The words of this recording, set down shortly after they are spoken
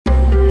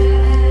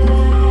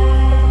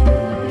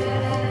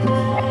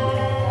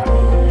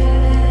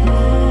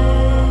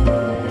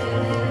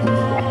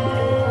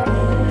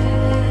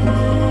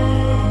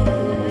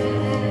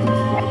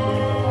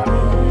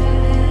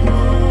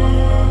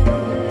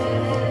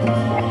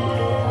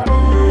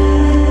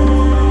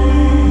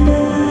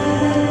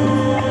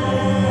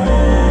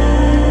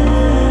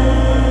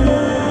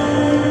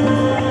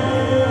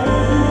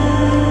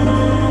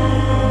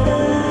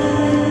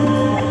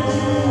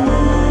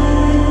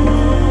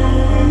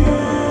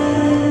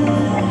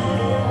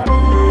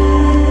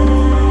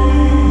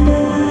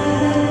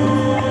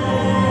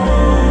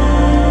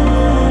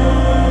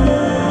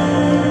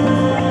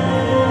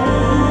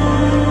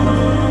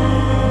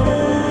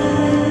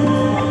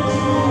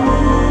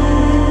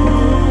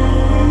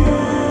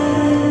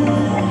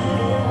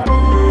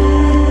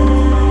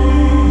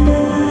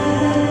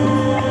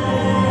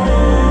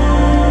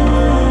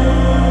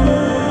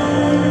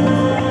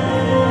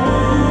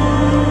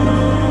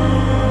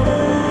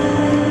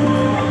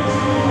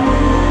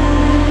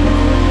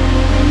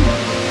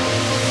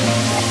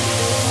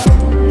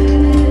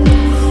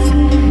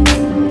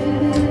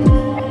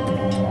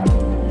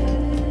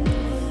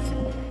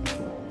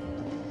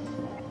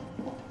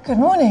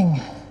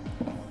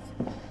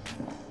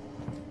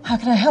How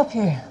can I help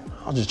you? I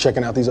was just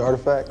checking out these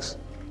artifacts.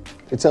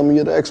 They tell me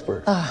you're the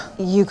expert.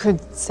 You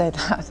could say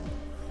that.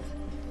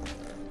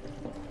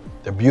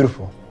 They're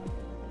beautiful.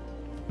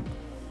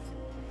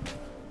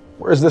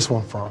 Where's this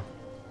one from?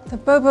 The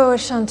Bobo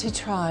Ashanti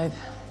tribe,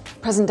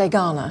 present-day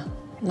Ghana,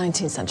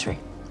 19th century.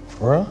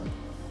 For real?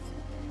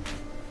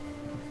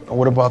 And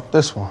what about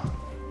this one?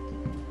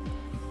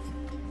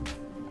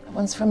 That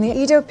one's from the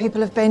Edo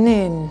people of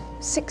Benin,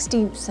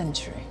 16th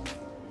century.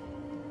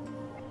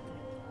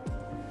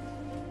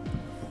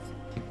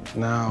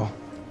 Now,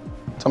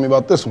 tell me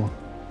about this one.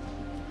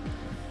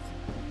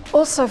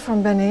 Also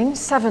from Benin,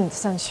 7th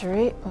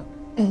century.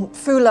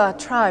 Fula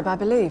tribe, I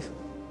believe.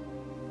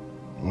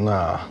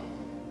 Nah.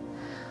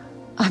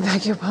 I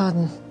beg your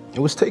pardon.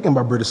 It was taken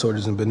by British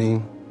soldiers in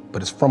Benin,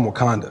 but it's from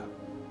Wakanda,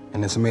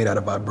 and it's made out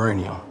of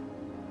vibranium.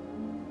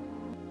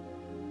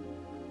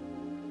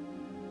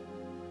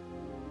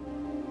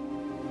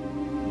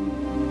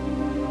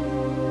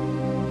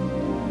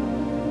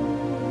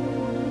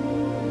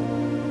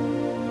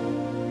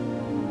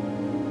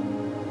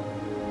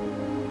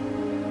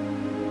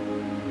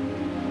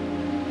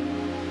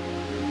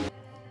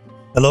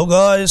 Hello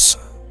guys,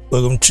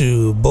 welcome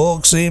to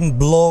Boxing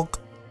Blog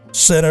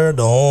Center,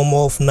 the home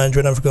of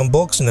Nigerian African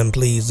boxing. And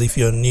please, if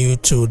you're new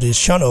to this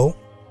channel,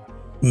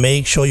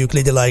 make sure you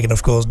click the like and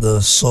of course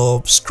the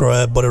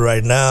subscribe button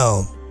right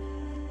now.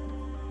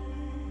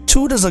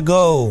 2 days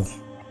ago,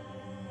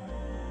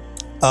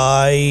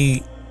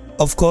 I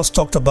of course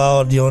talked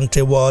about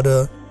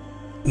Deontay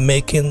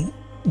making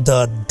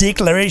the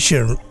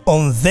declaration,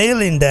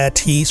 unveiling that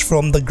he's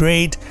from the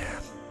great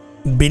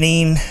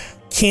Benin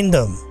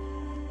Kingdom.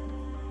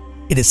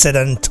 A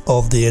descendant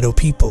of the Edo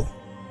people,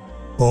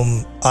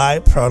 whom I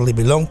proudly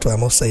belong to. I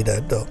must say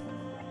that though.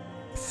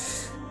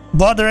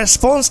 But the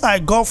response I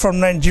got from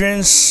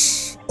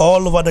Nigerians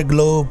all over the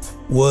globe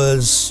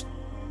was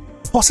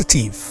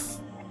positive.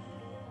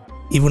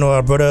 Even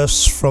our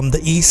brothers from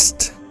the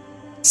east,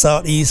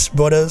 southeast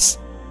brothers,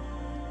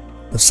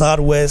 the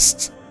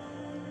southwest,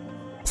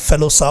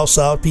 fellow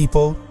south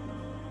people,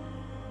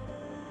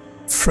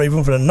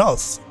 even from the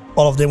north,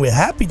 all of them were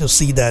happy to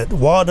see that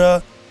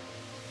Wilder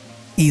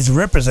is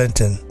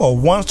representing or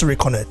wants to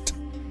reconnect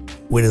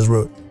with his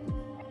root.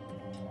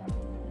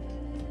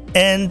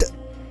 And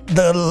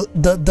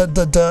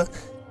the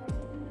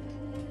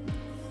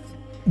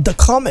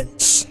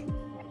comments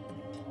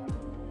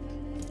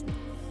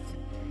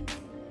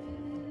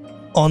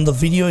on the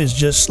video is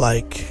just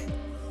like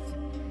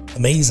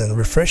amazing,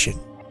 refreshing.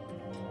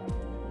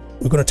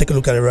 We're gonna take a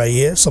look at it right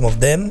here. Some of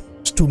them,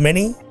 it's too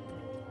many,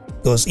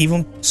 because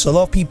even so a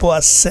lot of people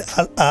are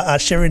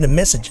sharing the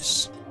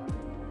messages,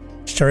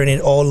 sharing it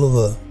all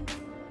over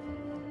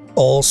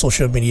all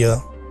social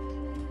media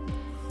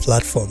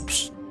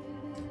platforms.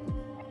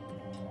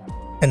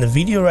 And the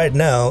video right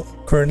now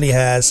currently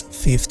has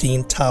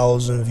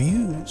 15,000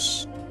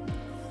 views,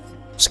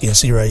 as you can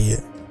see right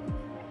here.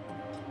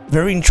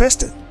 Very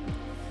interesting,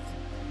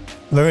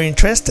 very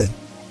interesting.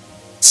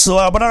 So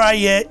our brother right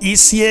here,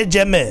 Isie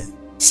Jeme,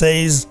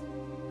 says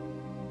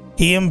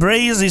he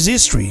embraced his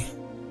history.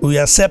 We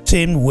accept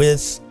him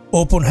with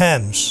open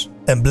arms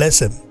and bless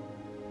him.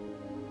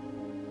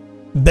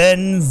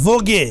 Ben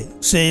Vogue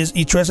says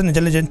interesting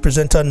intelligent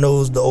presenter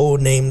knows the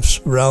old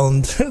names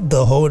round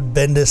the whole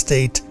Bender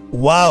state.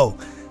 Wow,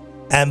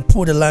 and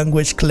put the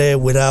language clear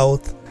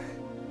without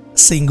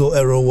single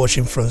error.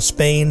 Watching from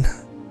Spain,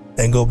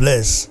 and God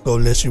bless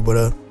you,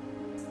 brother.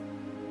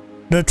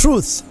 The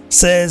Truth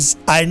says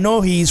I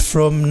know he's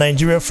from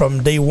Nigeria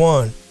from day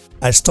one.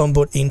 I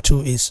stumbled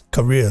into his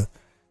career.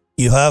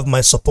 You have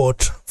my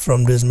support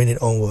from this minute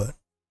onward.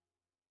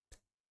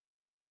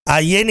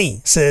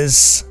 Ayeni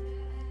says,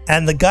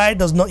 and the guy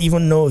does not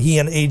even know he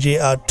and AJ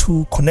are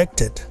too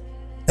connected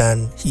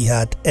than he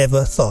had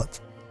ever thought.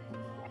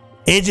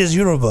 AJ is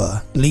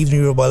Yoruba, lived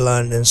in Yoruba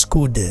land and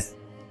schooled there.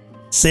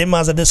 Same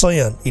as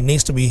Adesoyan, it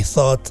needs to be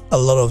thought a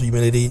lot of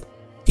humility.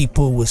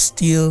 People will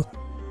still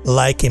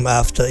like him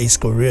after his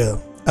career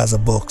as a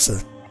boxer.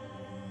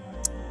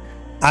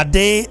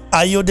 Ade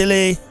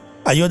Ayodele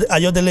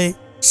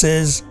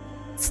says,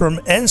 from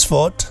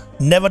henceforth,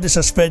 never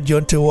disrespect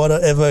Deontay Wilder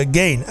ever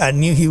again. I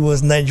knew he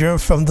was Nigerian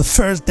from the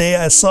first day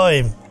I saw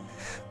him.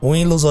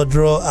 Win, lose or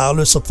draw, I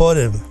always support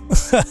him.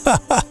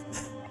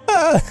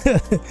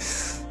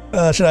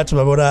 Shout out to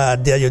my brother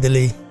Ade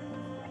Ayodele.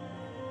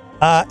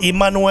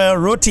 Emmanuel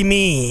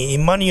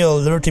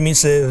Rotimi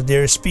says,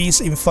 there is peace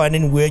in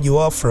finding where you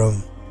are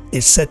from.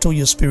 It settles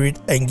your spirit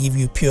and give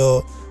you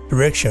pure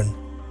direction.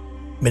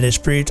 May the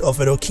spirit of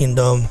Edo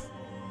Kingdom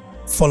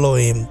follow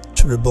him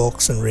to the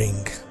boxing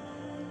ring.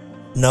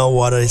 Now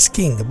Wilder is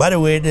king. By the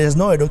way, there's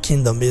no Edo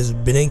Kingdom, there's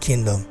Benin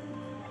Kingdom.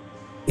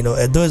 You know,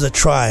 Edo is a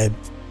tribe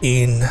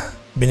in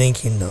Benin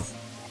Kingdom.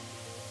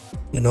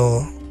 You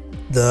know,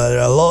 there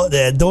are a lot,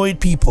 the Edoid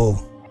people,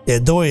 the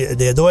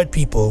Edoid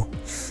people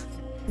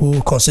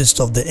who consist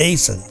of the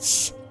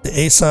Asans, the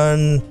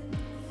Asan,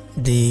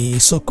 the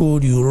Isoko,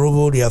 the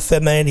Urobo, the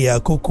Afeme, the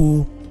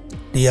Akoku,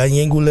 the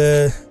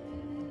Anyengule,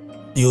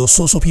 the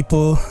Ososo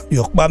people, the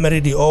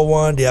Okbameri, the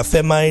Owan, the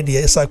Afemai, the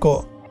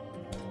Esako,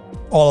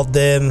 all of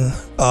them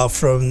are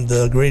from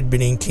the Great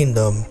Benin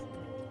Kingdom.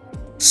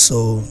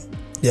 So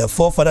their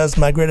forefathers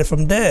migrated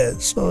from there.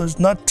 So it's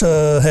not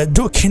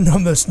Edo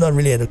Kingdom. It's not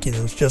really Edo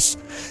Kingdom. It's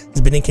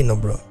Benin Kingdom,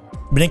 bro.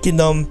 Benin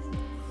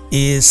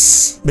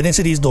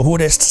City is the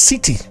oldest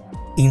city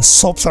in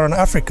sub-Saharan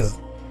Africa.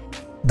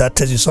 That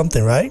tells you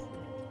something, right?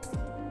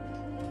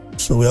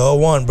 So we're all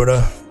one,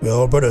 brother. We're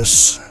all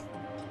brothers.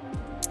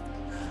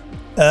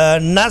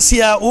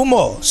 Nasia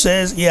Umo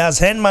says he has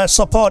had my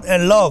support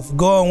and love.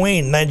 Go and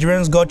win.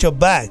 Nigerians got your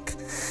back.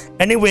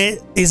 Anyway,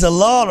 there's a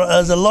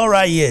lot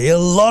right here. A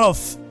lot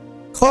of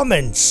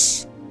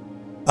comments.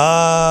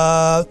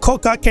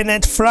 Coca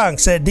Kenneth Frank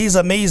said this is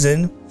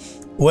amazing.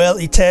 Well,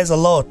 it has a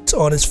lot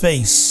on his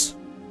face.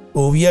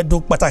 Ovia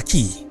Duk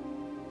Pataki.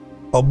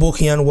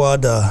 Obukian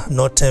Wada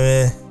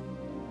Noteme.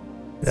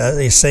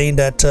 He's saying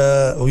that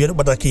Ovia Duk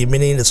Pataki,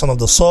 meaning the son of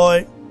the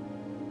soil,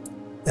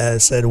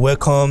 said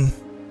welcome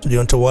to the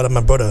Underwater,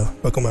 my brother.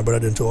 Welcome, my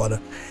brother, to the Underwater.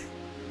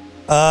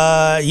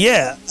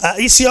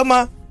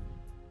 Isioma,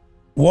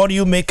 what do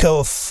you make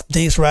of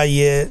this right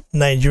here?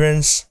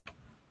 Nigerians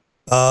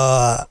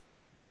have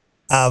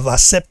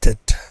accepted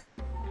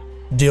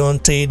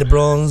Deontay the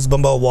Bronze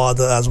Bomber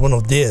Water as one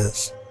of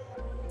theirs.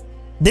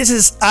 This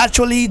is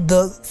actually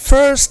the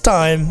first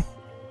time,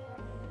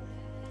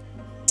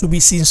 to be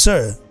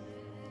sincere.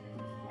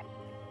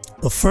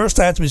 The first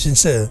time to be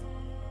sincere.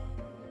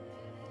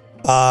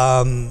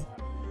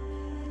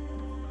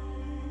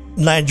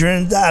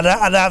 Nigerian,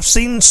 and I've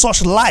seen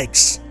such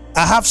likes.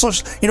 I have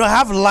such, I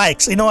have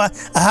likes. I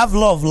have a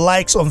lot of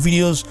likes on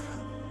videos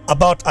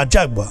about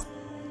Ajagba.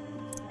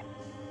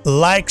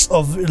 Lots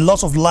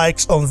of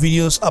likes on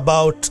videos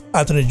about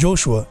Anthony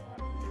Joshua,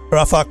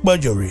 Rafa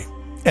Akbajori,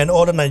 and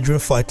other Nigerian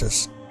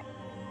fighters.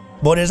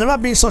 But there's never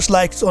been such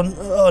likes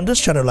on this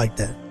channel like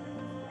that.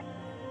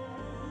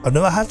 I've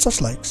never had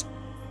such likes.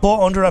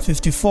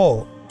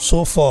 454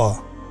 so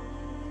far.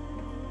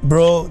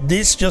 Bro,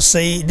 this just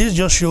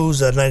shows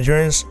that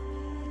Nigerians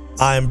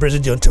are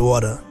embracing the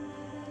Underwater.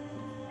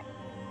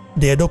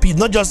 The Edo people,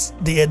 not just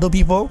the Edo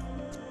people,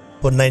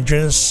 but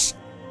Nigerians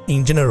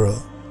in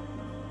general.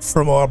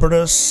 From our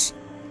brothers,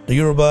 the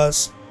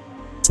Yorubas,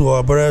 to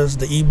our brothers,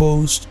 the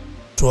Igbos,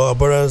 to our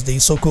brothers, the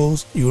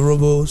Isokos, the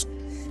Yorubos,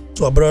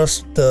 to our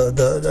brothers,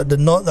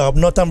 our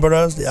northern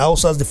brothers, the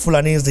Hausas, the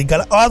Fulanis, the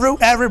Gala,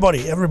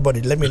 everybody.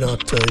 Let me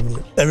not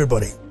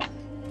everybody,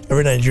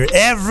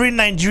 every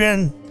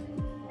Nigerian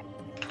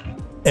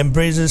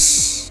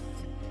embraces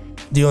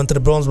the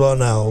bronze ball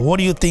now. What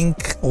do you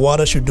think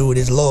Wada should do with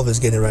his love is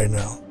getting right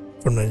now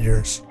from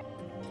Nigerians?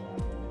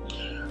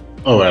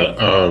 Oh well,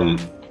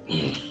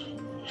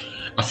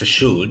 as it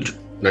should,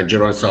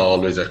 Nigerians are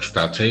always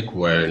ecstatic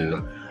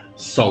when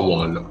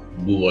someone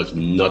who was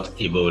not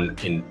even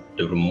in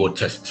the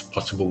remotest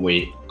possible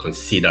way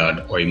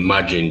considered or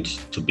imagined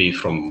to be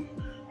from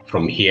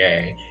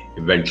here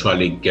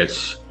eventually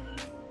gets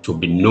to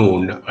be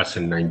known as a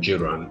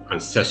Nigerian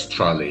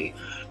ancestrally.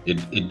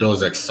 It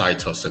does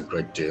excite us a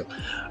great deal.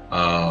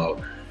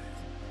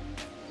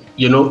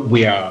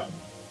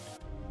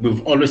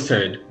 We've always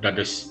said that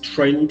the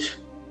strength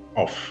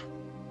of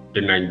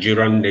the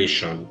Nigerian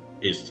nation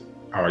is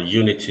our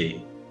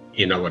unity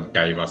in our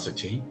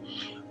diversity.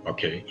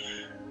 Okay.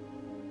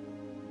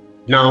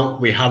 Now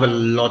we have a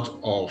lot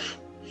of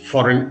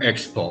foreign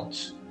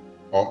exports,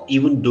 or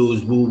even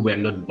those who were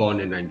not born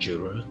in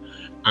Nigeria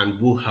and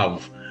who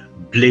have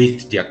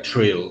blazed their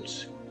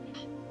trails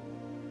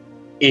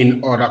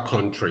in other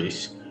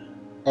countries,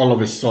 all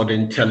of a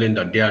sudden telling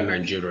that they are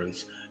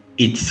Nigerians.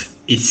 It's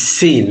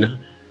seen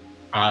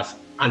as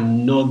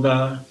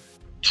another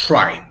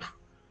tribe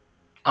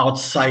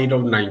outside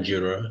of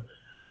Nigeria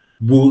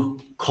who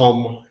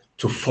come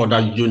to further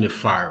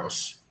unify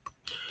us.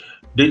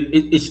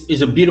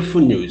 It's a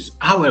beautiful news.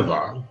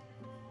 However,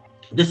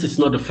 this is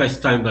not the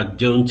first time that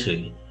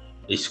Deontay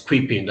is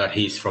quipping that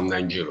he's from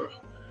Nigeria.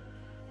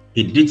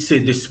 He did say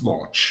this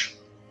much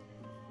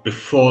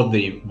before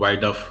the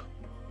Wilder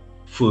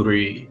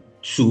Fury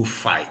 2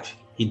 fight.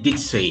 He did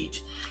say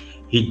it.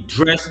 He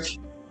dressed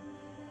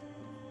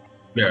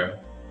there.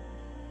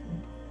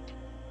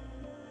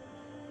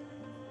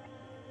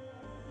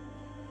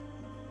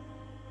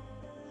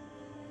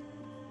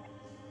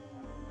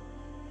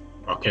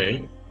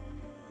 Okay.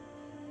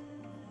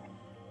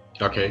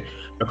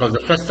 Because the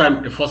first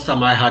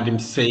time I heard him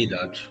say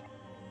that,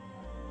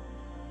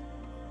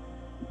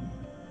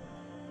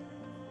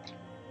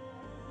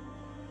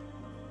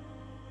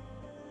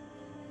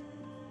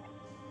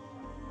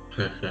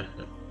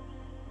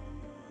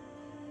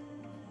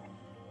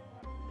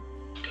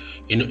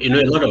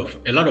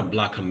 a lot of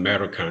Black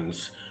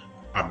Americans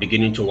are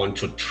beginning to want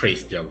to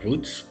trace their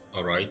roots.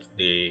 All right,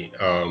 the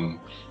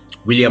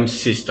Williams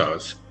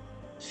sisters,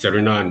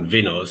 Serena and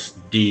Venus,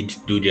 did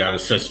do their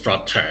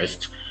ancestral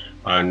test,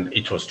 and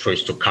it was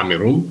traced to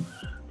Cameroon.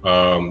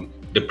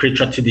 The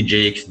preacher T.D.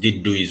 Jakes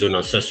did do his own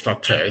ancestral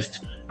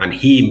test, and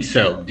he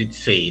himself did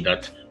say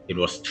that it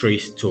was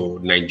traced to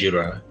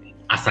Nigeria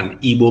as an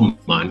Igbo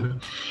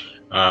man.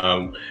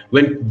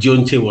 When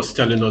Deontay was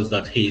telling us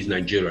that he is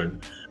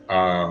Nigerian,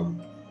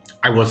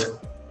 I was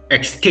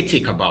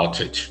ecstatic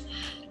about it.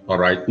 All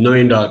right,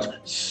 knowing that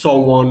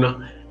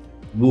someone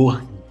who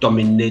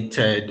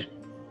dominated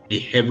the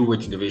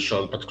heavyweight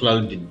division,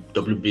 particularly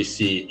the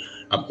WBC,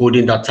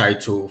 holding that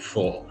title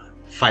for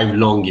 5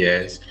 long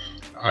years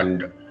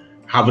and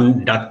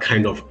having that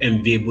kind of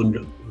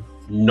enviable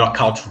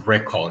knockout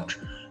record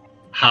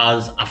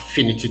has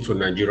affinity to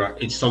Nigeria.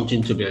 It's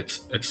something to be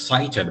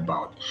excited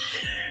about.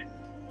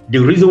 The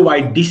reason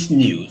why this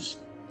news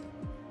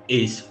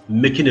is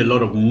making a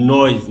lot of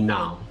noise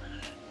now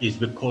is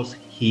because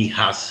he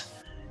has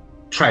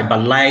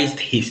tribalized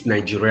his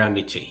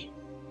Nigerianity,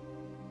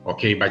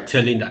 okay, by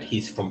telling that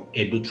he's from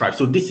Edo tribe.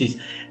 So this is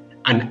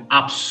an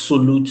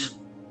absolute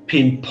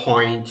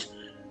pinpoint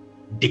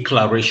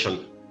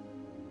declaration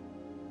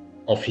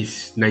of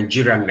his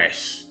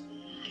Nigerianness,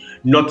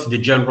 not the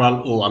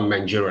general, oh, I'm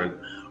Nigerian,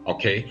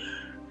 okay?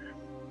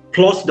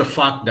 Plus the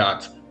fact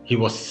that he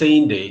was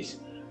saying this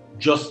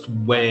just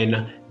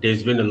when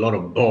there's been a lot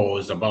of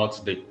buzz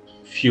about the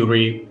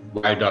Fury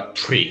Wilder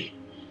tree.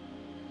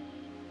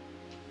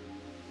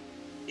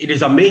 It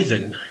is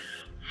amazing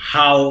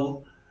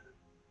how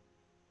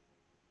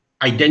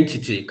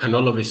identity can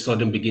all of a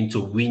sudden begin to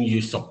win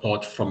you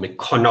support from a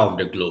corner of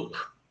the globe.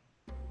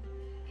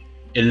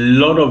 A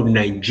lot of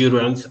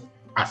Nigerians,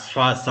 as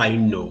far as I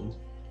know,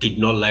 did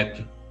not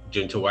like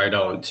Deontay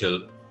Wilder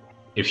until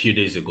a few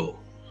days ago.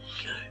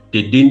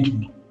 They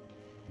didn't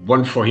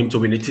want for him to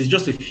win. It is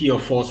just a few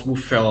of us who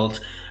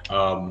felt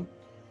done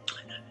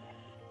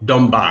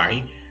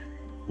by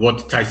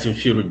what Tyson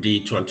Fury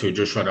did to Anthony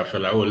Joshua, that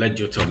felt like, oh, let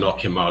Deontay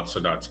knock him out so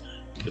that,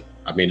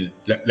 I mean,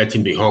 let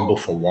him be humble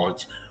for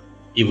once,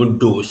 even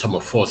though some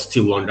of us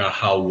still wonder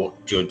how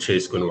Deontay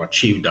is going to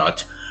achieve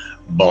that.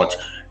 But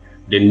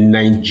the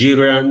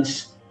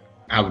Nigerians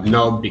have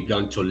now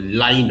begun to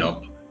line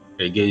up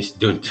against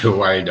Deontay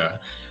Wilder.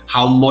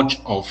 How much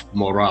of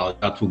morale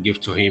that will give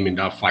to him in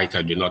that fight,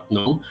 I do not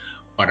know.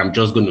 But I'm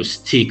just going to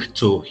stick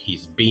to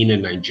his being a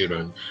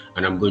Nigerian,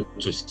 and I'm going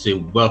to say,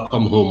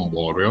 welcome home,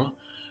 warrior.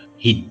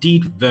 He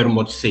did very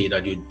much say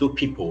that you do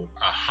people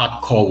are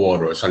hardcore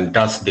warriors, and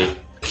that's the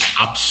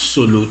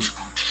absolute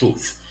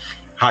truth.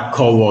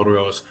 Hardcore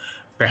warriors.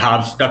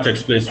 Perhaps that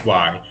explains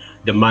why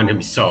the man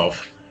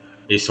himself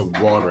is a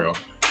warrior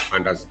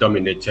and has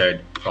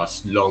dominated for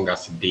as long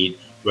as he did,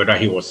 whether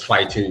he was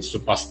fighting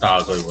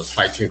superstars or he was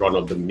fighting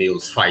run-of-the-mill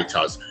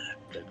fighters,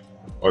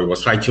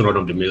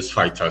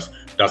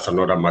 that's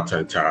another matter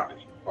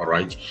entirely. All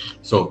right.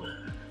 So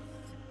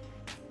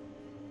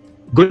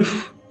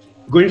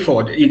going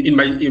forward,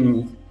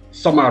 in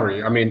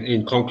summary, I mean,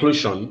 in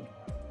conclusion,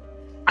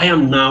 I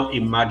am now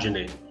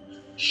imagining,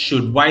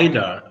 should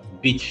Wilder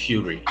beat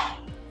Fury,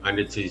 and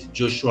it is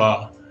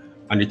Joshua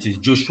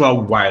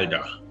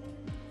Wilder.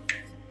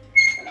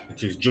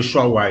 It is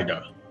Joshua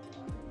Wilder.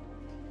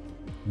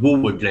 Who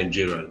would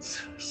Nigerians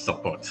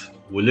support?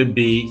 Will it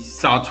be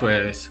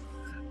Southwest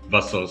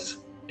versus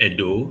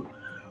Edo,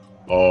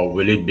 or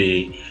will it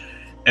be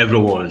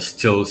everyone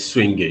still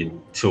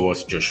swinging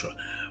towards Joshua?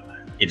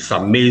 It's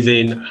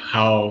amazing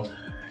how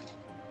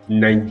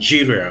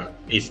Nigeria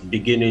is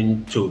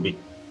beginning to be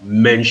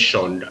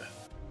mentioned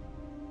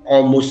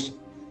almost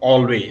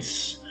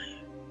always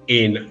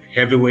in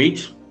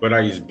heavyweight, whether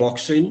it's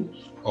boxing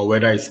or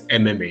whether it's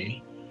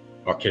MMA.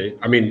 Okay,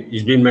 I mean,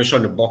 it's been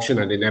mentioned in boxing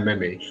and in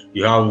MMA.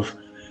 You have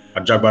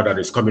a Jagba that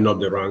is coming up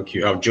the rank.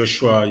 You have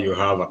Joshua, you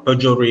have a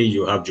Pejori,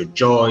 you have Joe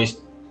Joyce.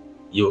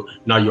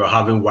 Now you're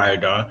having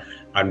Wilder,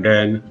 and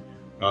then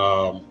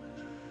go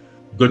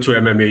to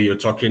MMA. You're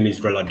talking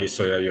Israel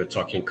Adesanya. You're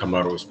talking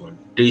Kamaru Usman.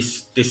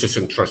 This is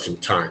interesting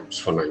times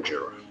for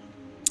Nigeria.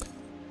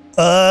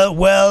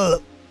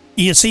 Well,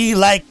 you see,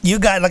 like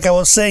I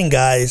was saying,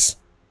 guys,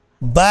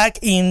 back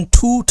in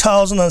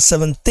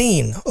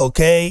 2017,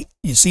 okay,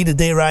 you see the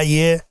day right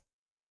here,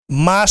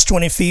 March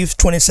 25th,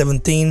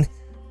 2017,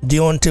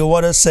 Deontay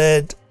Wilder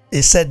said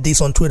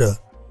this on Twitter: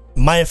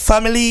 "My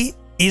family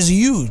is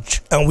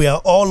huge and we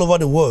are all over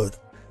the world,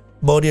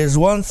 but there's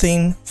one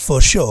thing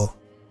for sure,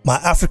 my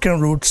African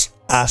roots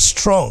are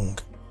strong.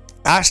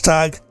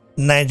 Hashtag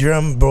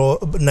Nigerian boy,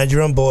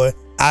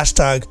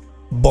 hashtag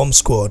bomb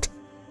squad."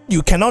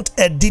 You cannot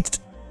edit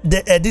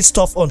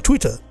stuff on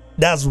Twitter.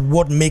 That's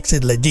what makes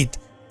it legit.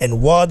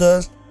 And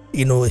Wilder,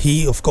 you know,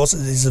 he of course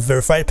is a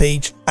verified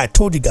page. I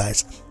told you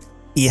guys,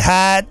 he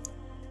had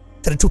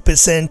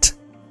 32%.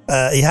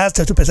 He has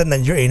 32%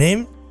 Nigeria in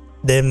him.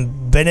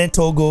 Then Benin,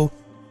 Togo.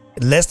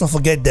 Let's not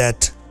forget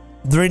that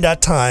during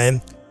that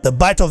time, the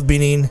Bight of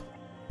Benin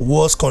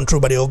was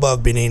controlled by the Oba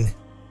of Benin,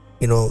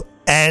 you know,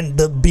 and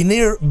the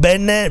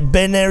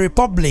Benin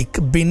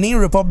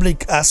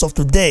Republic as of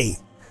today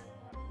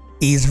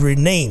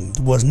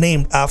was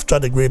named after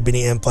the Great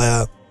Benin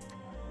Empire,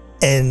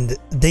 and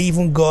they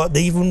even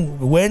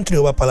went to the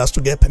Oba Palace to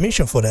get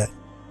permission for that.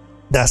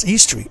 That's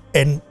history,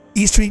 and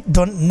history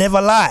never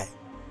lie.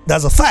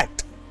 That's a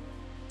fact.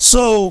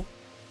 So,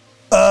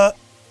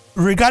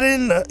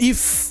 regarding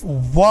if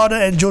Wilder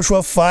and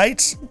Joshua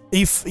fight,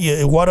 if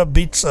Wilder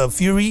beats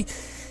Fury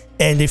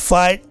and they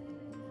fight,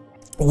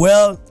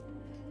 well,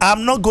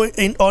 I'm not going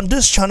in on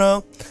this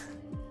channel.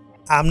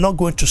 I'm not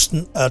going to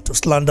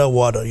slander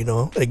Wilder. You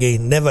know,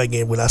 again, never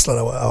again will I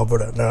slander our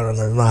brother. No,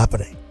 not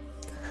happening.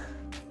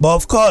 But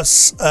of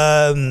course,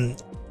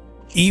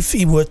 if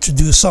he were to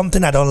do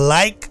something I don't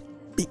like,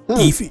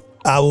 if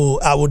I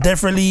will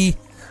definitely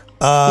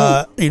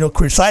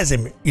criticize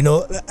him. You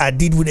know, I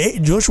did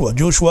with Joshua.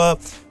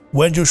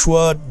 When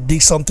Joshua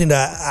did something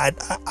that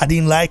I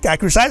didn't like, I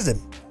criticized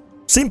him.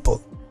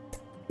 Simple.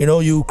 You know,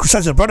 you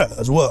criticize your brother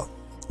as well.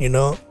 You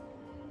know,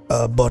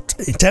 but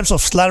in terms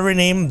of slandering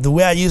him the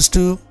way I used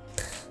to,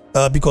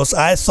 because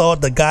I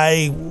thought the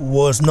guy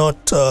was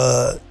not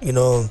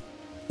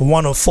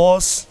one of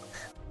us,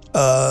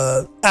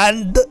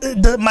 and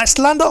my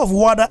slander of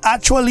Wilder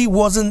actually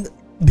wasn't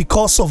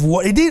because of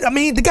what he did. I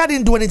mean, the guy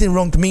didn't do anything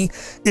wrong to me.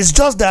 It's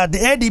just that the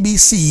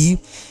ADBC,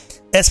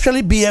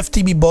 especially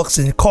BFTB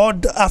Boxing,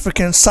 called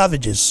African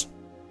savages.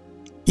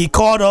 He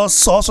called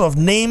us all sort of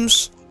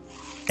names,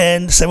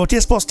 and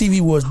 78 Sports TV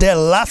was there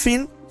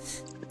laughing.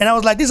 And I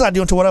was like, these are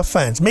Deontay Wilder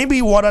fans.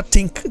 Maybe Wilder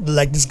think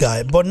like this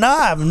guy. But now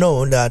I've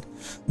known that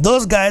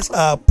those guys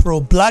are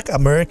pro-black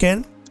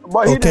American.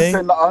 But he didn't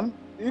say nothing.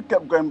 He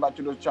kept going back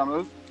to those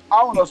channels.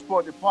 I want to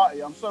support the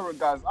party. I'm sorry,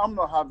 guys. I'm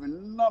not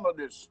having none of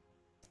this.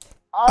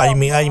 I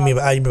mean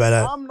by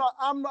that? I'm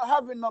not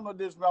having none of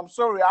this, man. I'm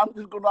sorry. I'm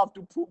just gonna have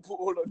to put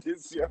all of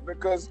this here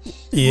because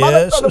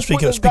so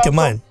speak your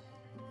mind.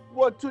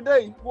 What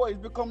today? What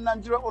he's become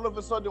Nigerian all of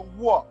a sudden?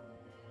 What?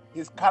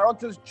 His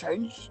character's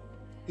changed.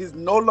 He's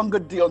no longer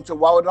Deontay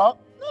Wilder.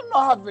 I'm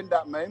not having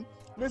that, man.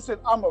 Listen,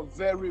 I'm a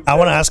very. I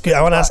want to ask you.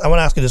 I want to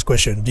ask you this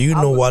question. Do you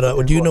know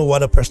Wilder? Do you know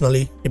Wilder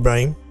personally,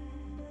 Ibrahim?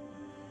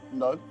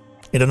 No.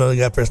 You don't know the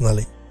guy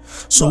personally.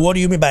 So what do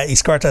you mean by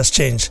his character has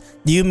changed?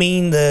 Do you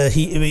mean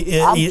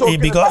he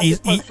because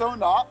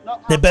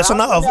the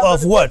persona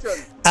of what?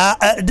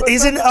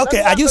 Isn't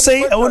okay? Are you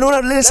saying? Oh no,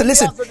 listen.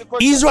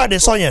 Israel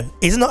Adesanya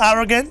is not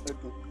arrogant.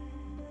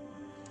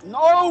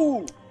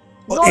 No.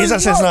 He's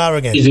not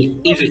arrogant.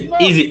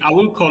 Easy. I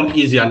won't call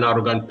Easy an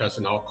arrogant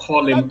person. I'll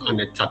call him an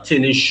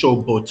entertaining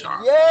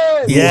showboater.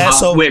 Yes.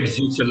 Who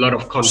exudes a lot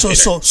of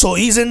confidence. So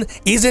isn't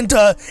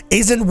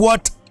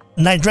what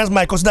Nigerians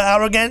might consider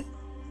arrogant?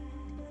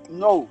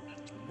 No,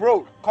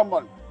 bro, come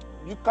on.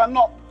 You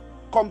cannot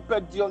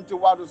compare Deontay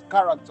Wilder's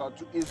character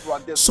to Israel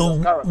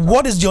Adesanya's character.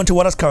 What is Deontay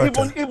Wilder's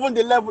character? Even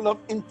the level of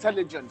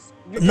intelligence.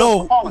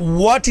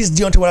 What is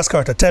Deontay Wilder's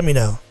character? Tell me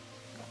now.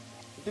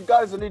 The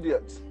guy is an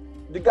idiot.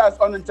 The guy is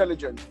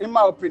unintelligent, in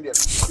my opinion.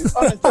 He's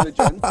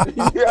unintelligent.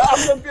 Yeah,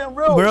 I'm not being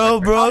real.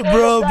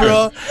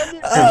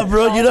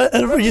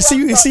 Bro. You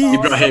see,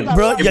 Ibrahim.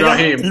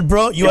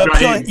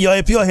 You're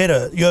a pure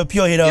hater. You're a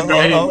pure hater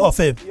of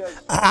him.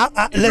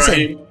 Yes.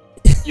 Listen.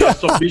 Your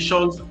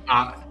submissions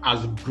are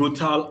as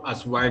brutal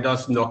as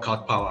Wilder's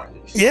knockout power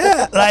is.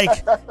 Yeah,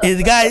 like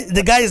the guy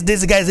is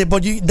this, the guy is it,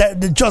 but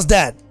just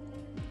that.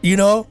 You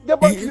know? Yeah,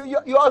 but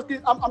you're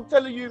asking, I'm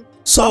telling you,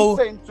 so I'm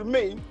saying to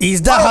me.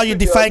 Is that how you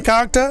define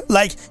character?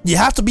 Like, you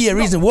have to be a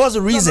reason. What's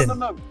the reason?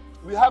 No.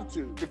 We have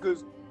to,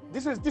 because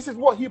this is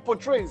what he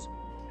portrays.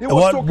 He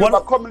was talking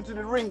about coming to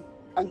the ring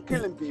and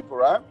killing people,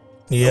 right?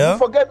 Yeah. We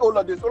forget all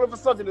of this. All of a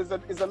sudden,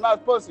 he's a nice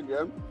person,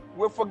 yeah?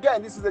 We're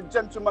forgetting this is a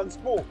gentleman's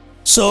sport.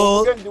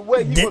 So,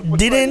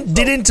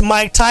 didn't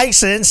Mike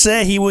Tyson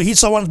say he will hit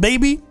someone's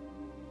baby?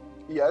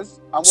 Yes.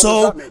 And what does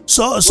that mean?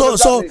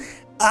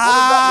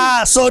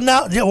 So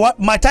now what?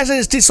 Mike Tyson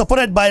is still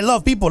supported by a lot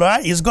of people,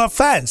 right? He's got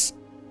fans,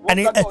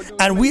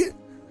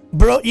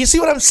 bro. You see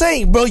what I'm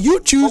saying, bro? You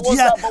choose,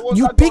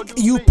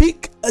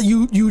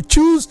 you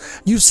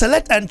choose, you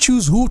select and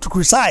choose who to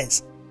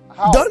criticize.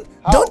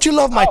 Don't you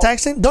love Mike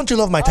Tyson? Don't you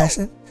love Mike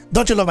Tyson?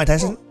 Don't you love Mike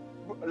Tyson?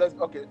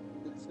 Okay,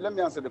 let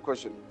me answer the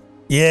question.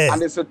 Yeah.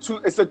 And it's a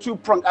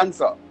two-pronged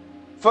answer.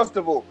 First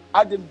of all,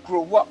 I didn't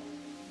grow up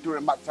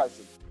during Mike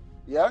Tyson.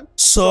 Yeah.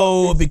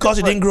 So because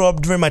you didn't grow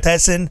up during Mike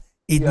Tyson,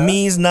 it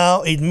means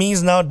now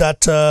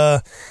that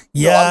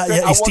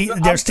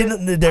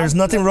there's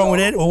nothing wrong with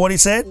it, or what he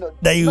said,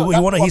 that you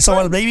want to hit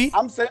someone's baby.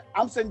 I'm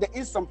saying there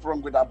is something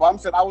wrong with that, but I'm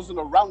saying I wasn't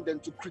around then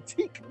to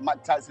critique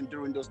Mike Tyson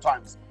during those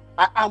times.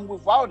 I am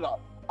with Wilder,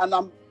 and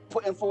I'm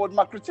putting forward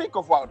my critique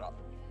of Wilder.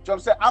 Do you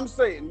know what I'm saying? I'm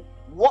saying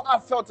what I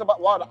felt about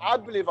Wilder. I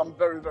believe I'm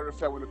very, very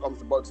fair when it comes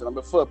to boxing. I'm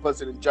a fair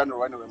person in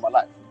general anyway in my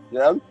life.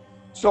 Yeah.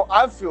 So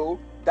I feel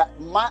that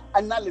my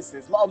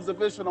analysis, my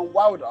observation on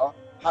Wilder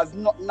has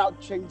not now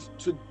changed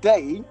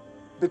today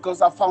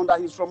because I found out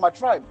he's from my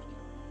tribe.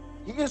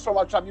 He is from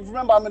my tribe. You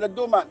remember I'm in a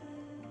doorman.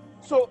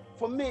 So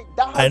for me,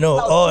 that I know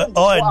all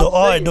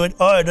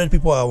those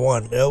people are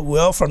one.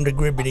 We're all from the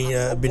great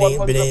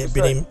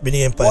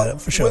Benin Empire,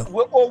 for sure.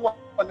 We're all one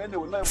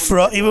anyway.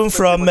 Even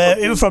from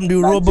the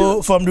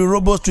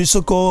Robos to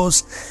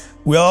Isokos,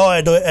 we all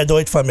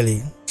Edoit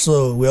family.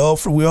 So we all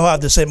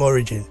have the same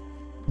origin.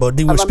 But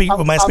we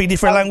might speak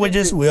different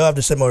languages. We all have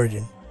the same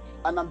origin.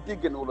 And I'm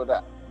digging all of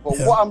that. But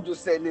what I'm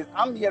just saying is,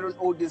 I'm hearing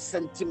all this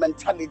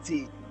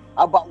sentimentality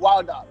about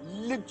Wilder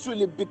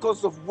literally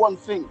because of one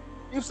thing.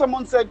 If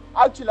someone said,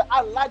 actually,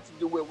 I liked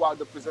the way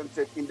Wilder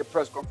presented in the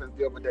press conference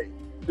the other day,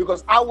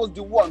 because I was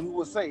the one who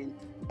was saying,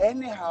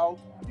 anyhow,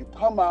 you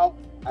come out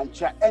and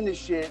chat any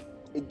shit,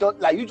 It don't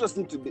like you just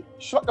need to be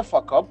shut the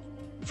fuck up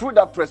through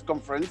that press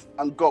conference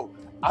and go.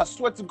 I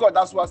swear to God,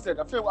 that's what I said.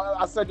 I think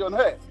I said it on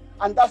here,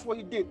 and that's what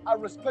he did. I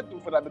respect him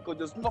for that because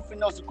there's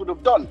nothing else he could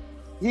have done.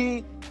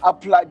 He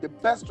applied the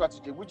best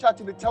strategy, which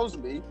actually tells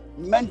me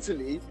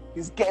mentally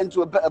he's getting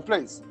to a better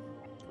place,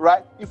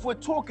 right? If we're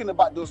talking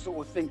about those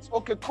sort of things,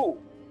 okay, cool.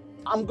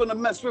 I'm gonna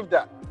mess with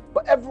that.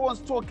 But everyone's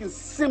talking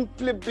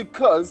simply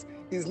because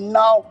he's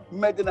now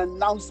made an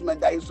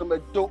announcement that he's from a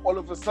dope. All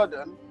of a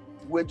sudden,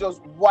 we're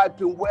just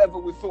wiping whatever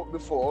we thought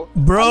before.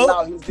 Bro,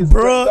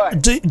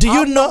 do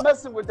you know?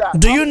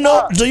 Do you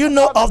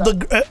know of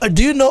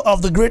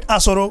the great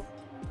Asoro?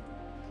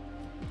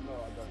 No,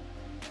 I don't.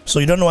 So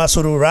you don't know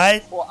Asoro,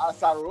 right? Oh,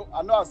 Asaro.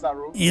 I know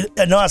Asaro. You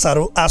know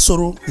Asaro.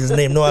 Asoro, his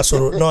name. No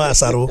Asoro. No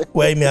Asaro.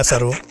 Where me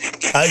Asaro?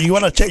 You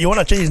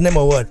wanna change his name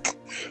or what?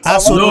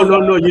 Asoro.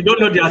 No. You don't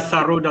know the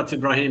Asaro that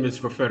Ibrahim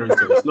is referring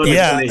to. It's not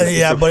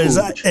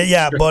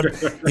but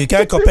you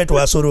can't compare to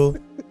Asoro.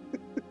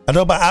 I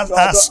don't know, but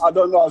I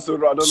don't know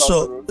Asoro.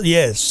 So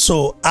yes,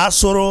 so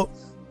Asoro,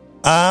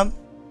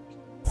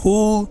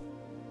 who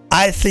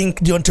I think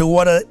Deontay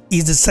Wilder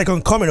is the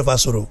second coming of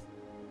Asoro.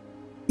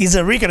 Is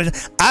a reincarnation.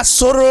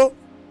 Asoro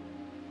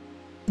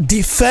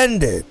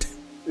defended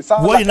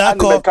what you now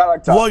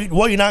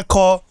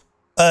call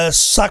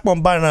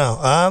Sakmon by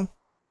now.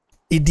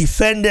 He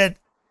defended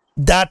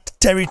that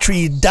territory.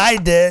 He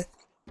died there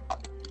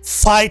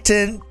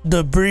fighting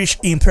the British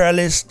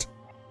imperialist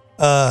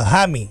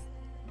army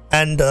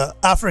and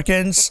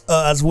Africans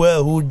as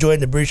well who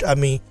joined the British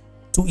army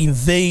to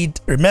invade.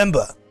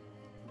 Remember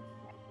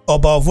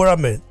about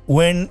Vuramen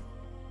when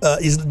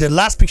is the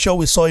last picture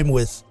we saw him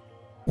with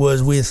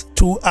was with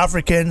 2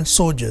 African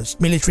soldiers,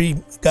 military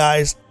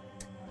guys,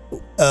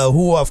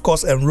 who of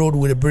course enrolled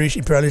with the British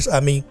imperialist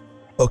army,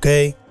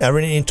 okay, and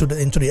ran into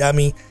the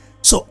army.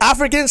 So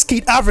Africans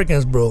killed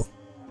Africans, bro.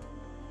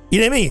 You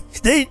know what I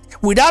mean?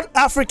 Without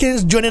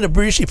Africans joining the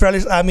British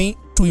imperialist army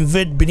to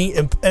invade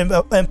Benin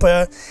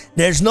Empire,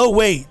 there's no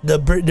way the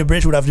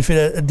British would have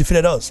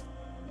defeated us.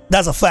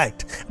 That's a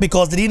fact,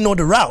 because they didn't know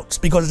the routes,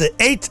 because the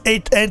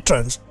 8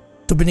 entrance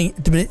to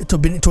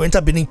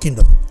enter Benin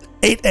Kingdom,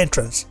 8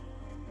 entrance.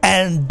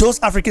 And those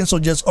African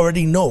soldiers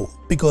already know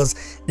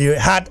because they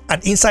had an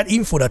inside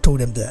info that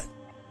told them that.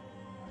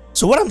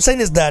 So what I'm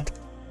saying is that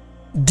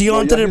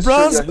Deontay the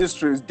Bronze, your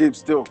history is deep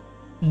still.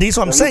 This is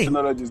what I'm saying.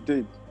 Knowledge is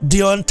deep.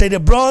 Deontay the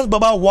Bronze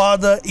Baba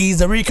Wilder is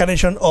the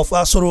reincarnation of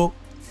Asoro.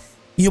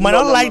 You might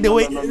not like the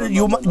way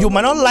you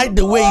might not like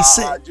the way he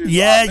said.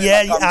 Yeah.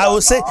 I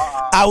will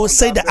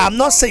say that I'm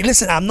not saying.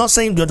 Listen, I'm not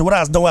saying that what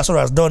has done, what Asoro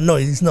has done. No,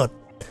 it's not.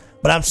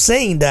 But I'm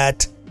saying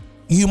that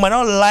you might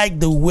not like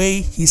the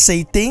way he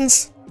say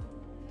things.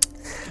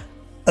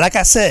 Like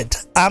I said,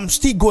 I'm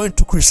still going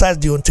to criticize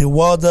Deontay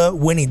Wilder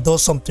when he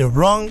does something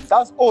wrong.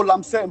 That's all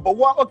I'm saying. But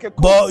what? Okay,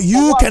 cool. But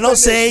you cannot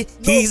say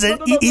he's an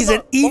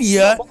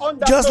idiot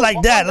just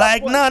like that.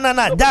 Like no.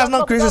 That's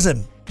not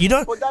criticism. You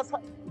don't. But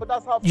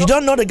that's how. You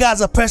don't know the guy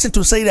as a person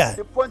to say that.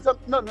 The point of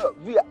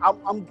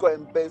I'm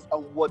going based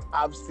on what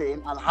I've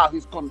seen and how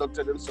he's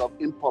conducted himself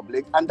in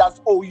public, and that's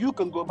all you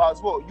can go by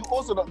as well. You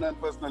also don't know him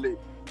personally.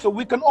 So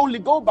we can only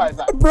go by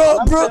that.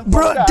 Bro,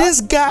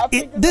 this guy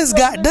in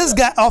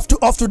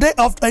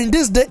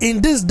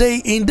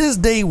this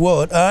day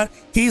world,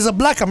 he's a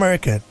black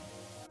American.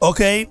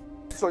 Okay?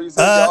 So you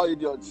say they're all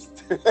idiots.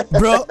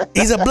 Bro,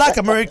 he's a black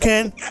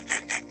American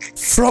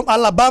from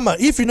Alabama.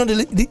 If you know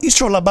the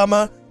history of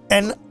Alabama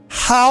and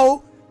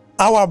how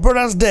our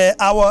brothers there,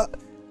 our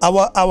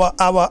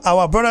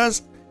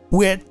brothers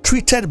were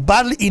treated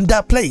badly in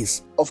that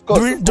place. Of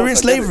course, during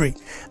slavery.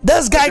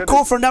 This guy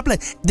come from that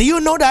place. Do you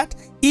know that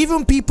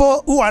even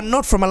people who are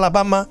not from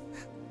Alabama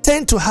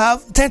tend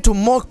to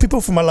mock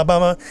people from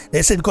Alabama?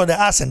 They say because they're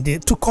accent, they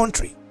took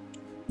country.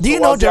 Do you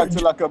know that?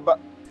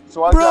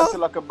 So I acted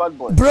like a bad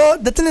boy. Bro,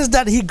 the thing is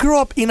that he grew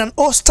up in an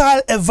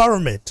hostile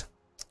environment.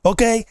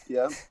 Okay?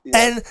 Yeah.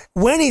 And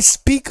when he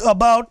speak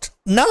about,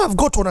 now I've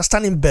got to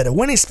understand him better.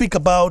 When he speak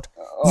about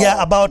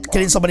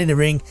killing somebody in the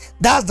ring,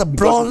 that's the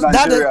bronze,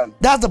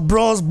 that's the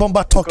bronze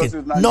bomber talking,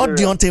 not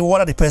Deontay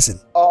Wilder the person.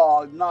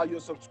 Oh, now you're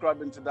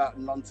subscribing to that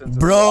nonsense,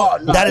 bro.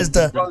 That is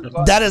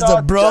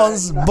the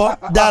bronze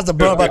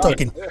bomber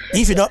talking.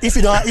 If you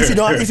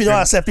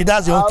don't accept it,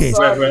 that's your own case.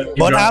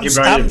 But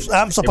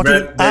I'm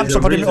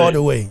supporting it all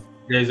the way.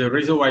 There's a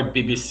reason why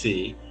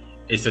BBC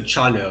is a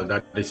channel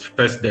that is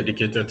first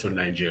dedicated to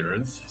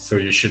Nigerians, so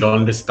you should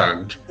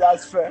understand.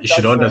 That's fair. You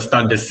should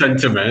understand the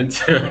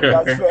sentiment.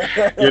 That's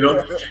fair. You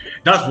know,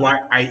 that's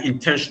why I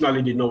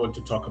intentionally did not want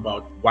to talk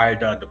about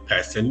Wilder the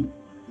person.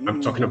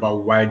 I'm talking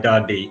about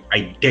Wilder the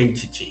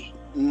identity,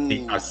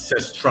 the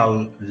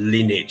ancestral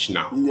lineage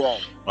now. Yeah.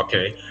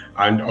 Okay,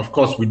 and of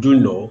course we do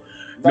know.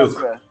 That's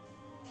look, fair.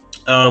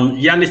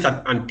 Giannis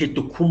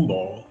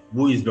Antetokounmpo,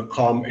 who has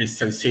become a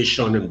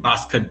sensation in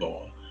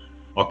basketball.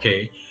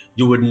 Okay,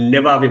 you would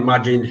never have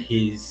imagined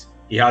he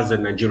has a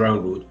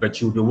Nigerian root,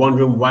 but you'll be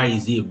wondering why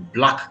is he a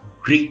black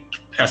Greek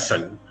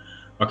person?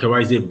 Okay, why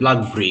is he a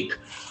black Greek?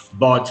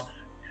 But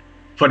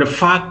for the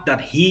fact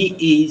that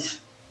he is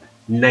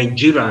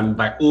Nigerian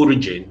by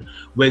origin,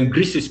 when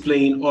Greece is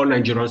playing, all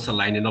Nigerians are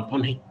lining up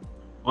on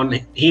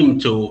him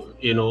to,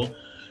 you know,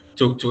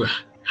 to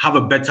have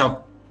a better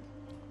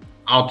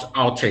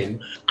outing,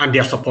 and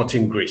they're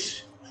supporting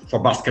Greece for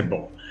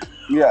basketball.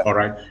 Yeah. All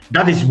right.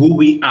 That is who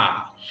we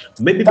are.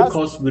 Maybe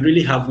because we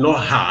really have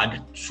not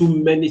had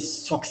too many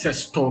success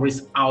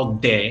stories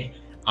out there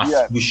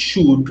as we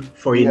should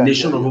for a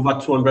nation of over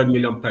 200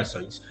 million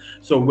persons.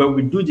 So when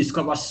we do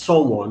discover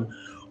someone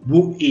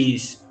who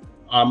is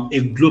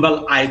a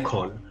global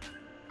icon,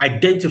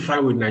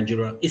 identifying with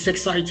Nigeria, it's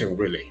exciting,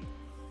 really.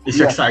 It's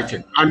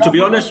exciting. And to be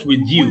honest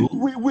with you,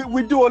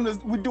 we do always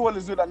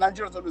do that.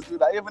 Nigerians always do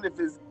that, even if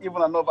it's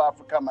even another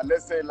African man.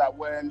 Let's say like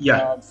when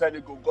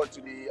Senegal got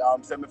to the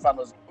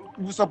semi-finals,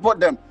 we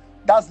support them.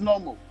 That's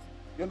normal.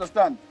 You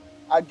understand?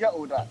 I get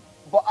all that.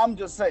 But I'm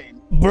just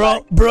saying,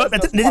 bro.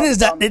 The thing is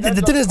that.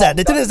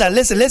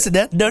 Listen.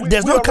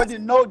 There's no. Already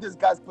know this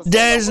guy's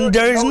persona.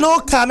 There is no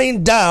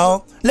coming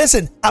down.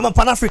 Listen, I'm a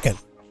Pan-African.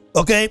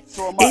 Okay.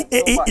 So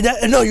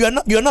no, you're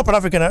not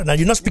Pan-African. Now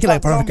you're not speaking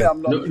like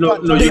Pan-African. No.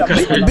 You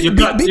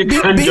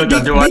can't judge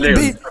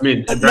that. I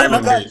mean,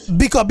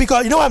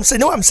 because you know what I'm saying.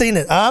 You know what I'm saying.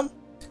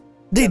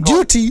 The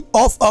duty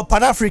of a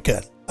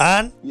Pan-African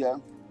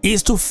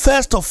is to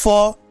first of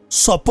all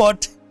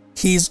support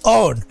his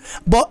own,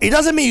 but it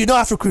doesn't mean you don't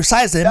have to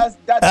criticize him.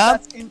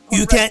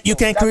 You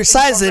can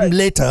criticize him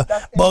later,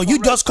 but you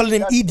just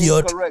calling him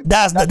idiot.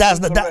 That's not.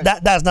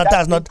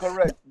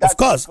 Of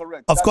course,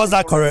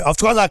 that's correct. Of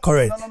course, that's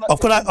correct.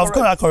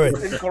 When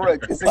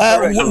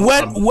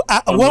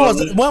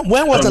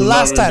was the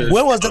last time?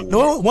 When was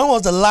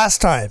the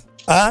last time?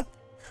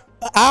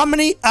 How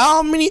many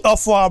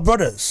of our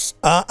brothers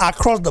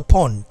across the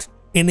pond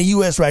in the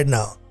US right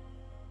now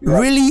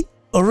really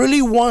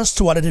wants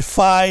to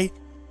identify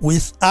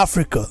with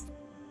Africa?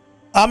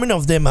 How many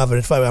of them have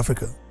identified with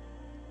Africa?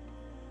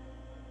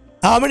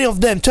 How many of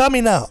them? Tell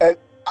me now.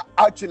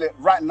 Actually,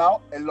 right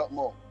now, a lot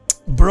more.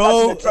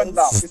 Bro, it's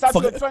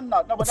actually a trend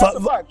now. No, but that's a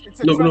fact. It's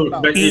a trend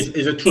now. But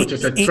it's a truth.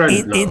 It's a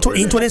trend now. In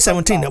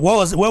 2017, where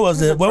was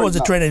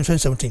the trend in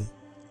 2017?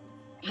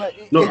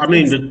 No, I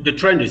mean the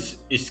trend is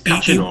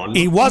catching on.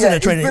 It wasn't a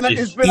trend.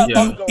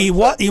 It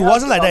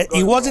wasn't like that.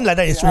 It wasn't like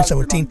that in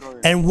 2017.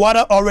 And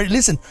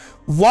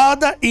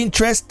Wada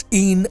interest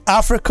in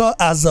Africa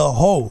as a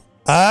whole,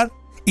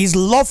 his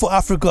love for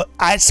Africa.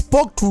 I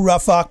spoke to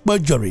Rafa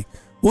Akpejori,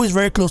 who is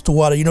very close to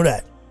Wada. You know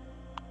that.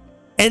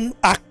 And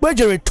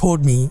Akpejori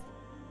told me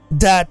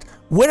that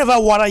whenever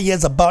Wada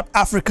hears about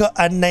Africa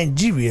and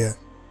Nigeria,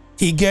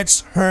 he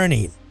gets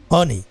honey,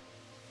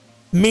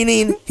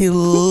 meaning he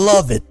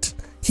love it.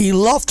 He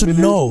loved to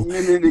know.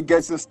 He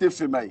gets a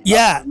stiffy, mate.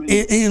 Yeah,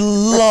 he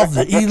loved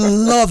it. He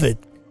loved it.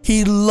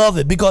 He loved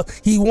it because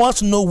he wants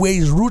to know where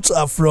his roots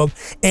are from,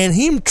 and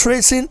him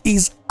tracing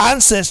his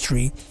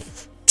ancestry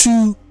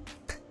to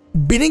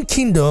Benin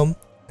Kingdom.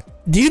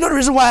 Do you know the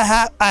reason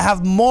why I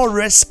have more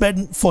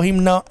respect for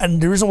him now,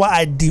 and the reason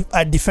why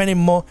I defend him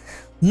more?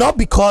 Not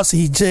because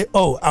he say,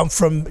 "Oh, I'm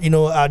from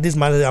this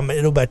man, I'm a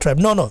Yoruba tribe."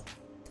 No,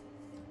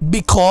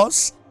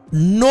 because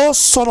no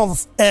son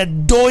of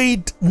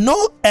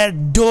no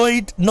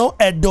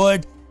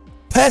Edoid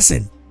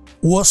person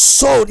was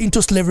sold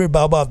into slavery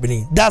by Oba of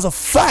Benin. That's a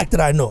fact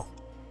that I know.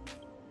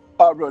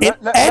 Bro,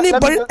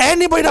 anybody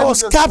that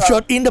was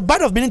captured in the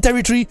Battle of Benin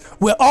territory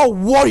were all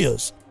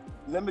warriors.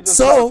 Let me just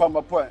clarify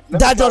my point.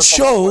 That just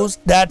shows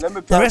that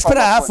the respect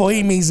I have for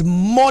him is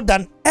more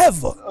than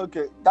ever.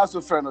 Okay, that's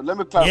a fair enough. Let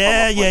me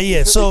clarify.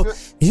 Yeah. So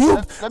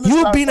you've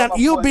been an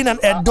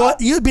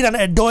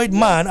Edoid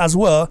man as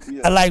well,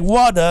 and like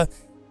Wada,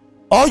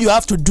 all you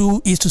have to do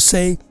is to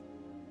say,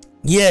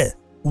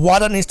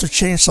 Wada needs to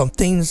change some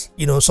things,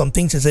 some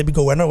things to say,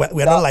 because we're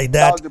not like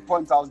that. That was the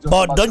point I was just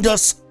but don't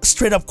just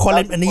straight up call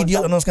him an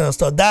idiot and all kind of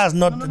stuff. That's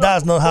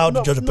not how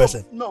to judge a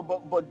person. No,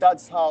 but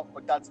that's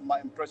my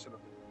impression of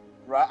it.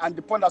 Right, and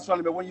the point that's trying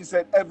to make when you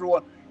said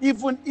everyone,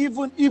 even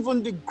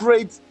the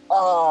great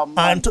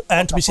and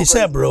to be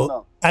sincere,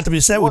 bro, and to be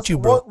sincere with you,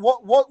 bro.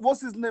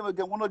 What's his name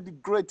again? One of the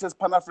greatest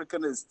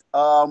Pan-Africanists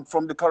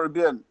from the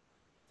Caribbean.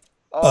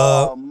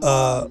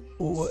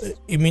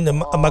 You mean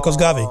Marcus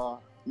Garvey?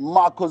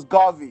 Marcus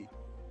Garvey.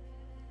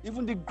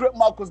 Even the great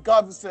Marcus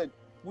Garvey said,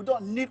 "We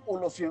don't need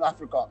all of you in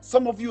Africa.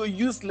 Some of you are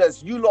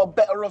useless. You lot are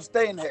better off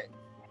staying here."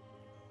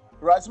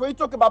 Right, so when you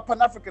talk about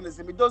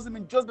Pan-Africanism, it doesn't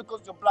mean just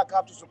because you're black I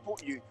have to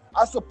support you.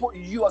 I support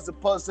you as a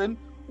person,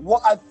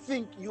 what I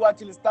think you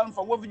actually stand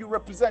for, whether you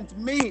represent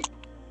me.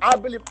 I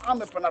believe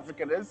I'm a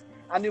Pan-Africanist,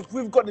 and if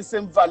we've got the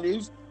same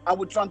values and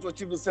we're trying to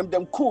achieve the same,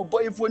 then cool.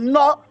 But if we're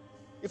not,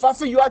 if I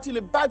feel you're actually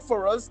bad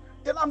for us,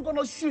 then I'm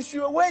gonna shush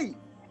you away.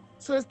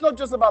 So it's not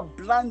just about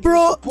blind.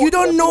 Bro, you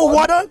don't know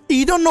Wada.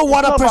 You don't know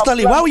Wada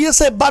personally. Why would you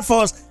say bad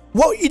for us?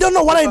 Well, you don't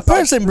know Wada in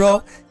person,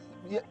 bro.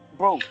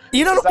 Bro,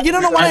 you don't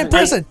know what I'm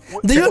person.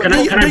 Do you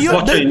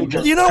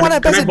know what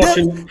I'm person?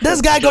 This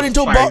guy got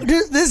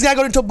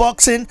into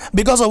boxing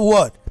because of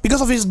what? Because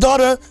of his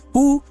daughter.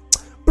 Who,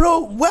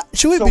 bro? What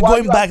should we be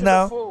going back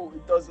now?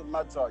 It doesn't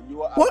matter.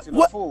 You are acting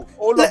a fool.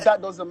 All of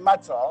that doesn't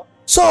matter.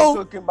 So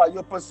talking about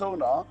your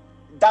persona.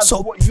 That's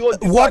So what you're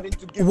deciding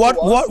to give to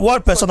us.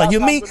 what persona? So You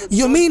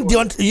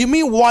that's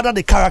mean Wada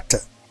the character?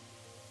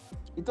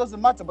 It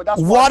doesn't matter, but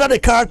that's Wada the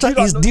character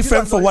is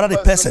different from Wada the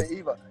person.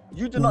 Either.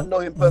 You do not know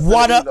him personally.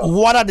 Either.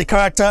 Wada the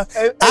character.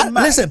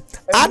 Listen,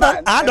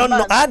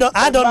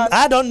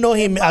 I don't know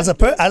him as a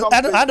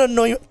I don't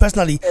know him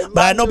personally,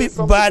 but I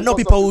know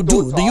people who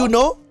do. Do you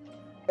know?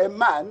 A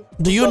man.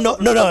 Do you know?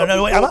 No.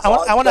 Wait,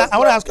 I want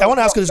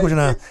to ask you this question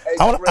now.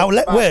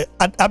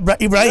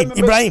 Ibrahim,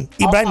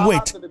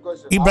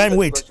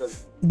 wait.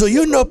 Do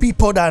you know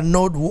people that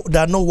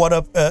know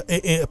Wada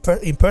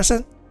in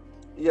person?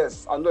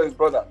 Yes, I know his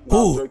brother. No,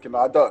 Who? I'm joking.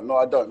 I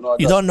don't.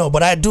 You don't know,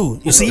 but I do.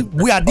 You see,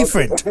 we are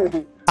different.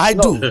 I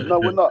do. No,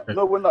 we're not.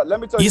 No, we're not. Let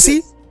me tell you. You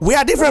see, we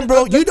are different,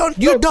 bro. You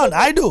don't.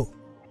 I do.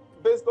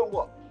 Based on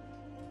what?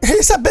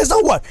 He said based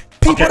on what?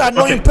 People that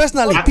know him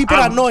personally. People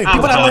that know him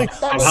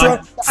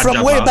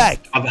from way back.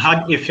 I've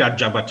had Ifya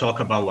Jabba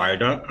talk about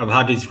Wilder. I've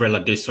had Israel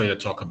Adesanya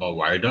talk about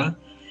Wilder.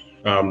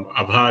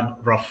 I've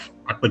had Raf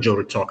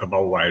Akpajori talk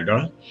about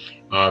Wilder.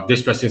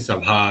 These persons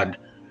have had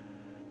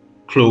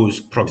close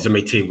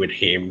proximity with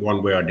him,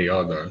 one way or the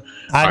other.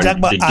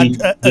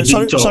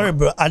 Sorry,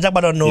 bro.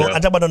 Ajagba don't know. Yeah.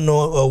 Ajagba don't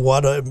know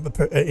Wilder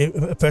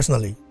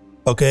personally.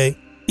 Okay.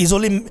 He's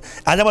only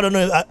Ajagba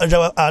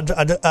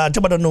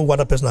don't know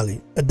Wilder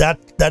personally. That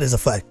is a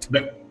fact.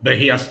 But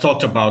he has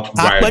talked about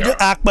Wilder.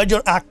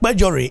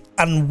 Akpajori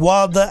and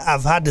Wilder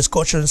have had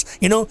discussions.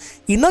 You know,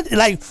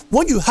 like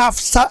when you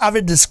start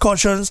having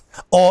discussions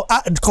or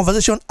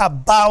conversation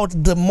about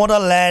the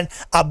motherland,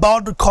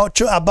 about the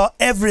culture, about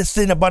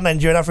everything about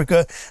Nigeria and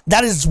Africa.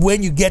 That is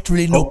when you get to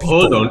really know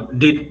people. Hold on,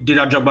 did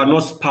Ajagba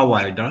not spar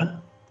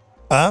Wilder?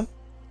 Huh?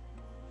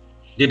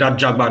 Did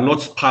Ajagba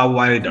not spar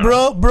Wilder?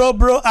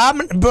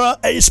 Bro,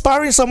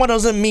 sparring someone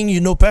doesn't mean you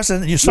know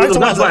person. You sparring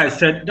someone. That's why I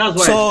said.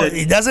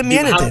 It doesn't mean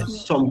anything.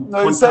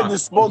 He said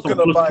he's spoken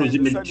about it.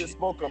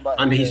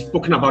 And he's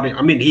spoken about it.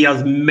 I mean, he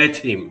has met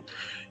him.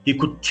 He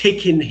could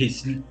take in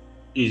his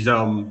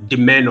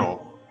demeanor,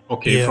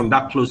 from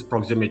that close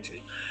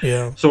proximity.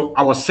 Yeah. So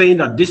I was saying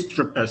that these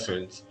three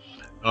persons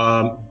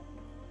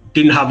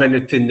didn't have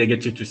anything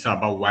negative to say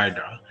about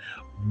Wilder.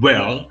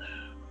 Well,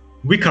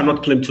 we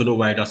cannot claim to know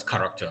Wilder's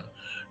character.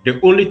 The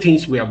only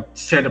things we have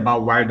said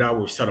about Wilder,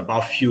 we've said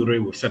about Fury,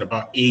 we've said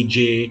about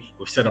AJ,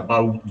 we've said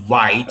about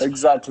White.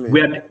 Exactly.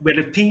 Were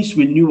the things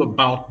we knew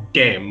about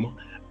them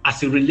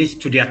as it relates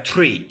to their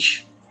trade.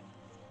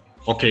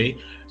 Okay?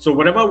 So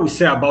whatever we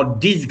say about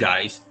these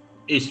guys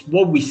is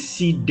what we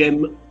see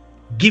them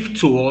give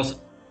to us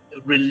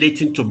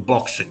relating to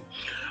boxing.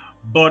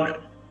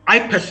 But I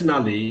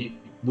personally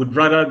would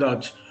rather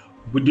that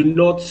we do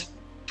not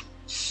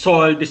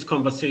soil this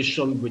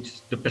conversation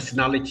with the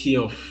personality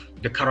of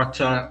the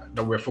character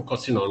that we're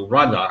focusing on.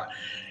 Rather,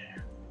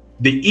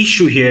 the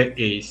issue here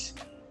is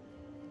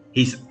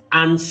his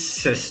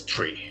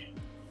ancestry.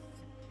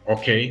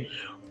 Okay?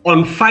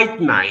 On fight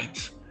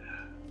night,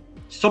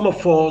 some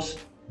of us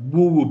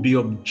who will be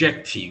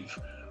objective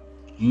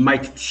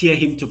might tear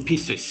him to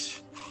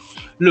pieces.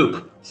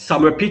 Look,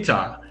 Samuel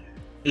Peter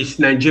is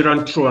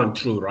Nigerian through and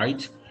through,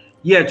 right?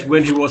 Yet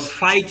when he was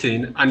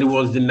fighting, and it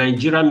was the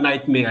Nigerian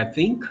Nightmare, I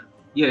think.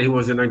 Yeah, he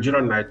was a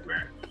Nigerian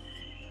Nightmare.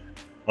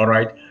 All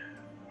right.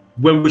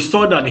 When we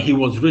saw that he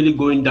was really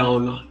going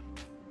down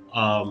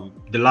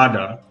the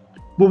ladder,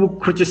 we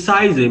would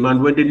criticize him,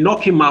 and when they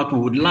knock him out, we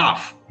would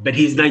laugh. But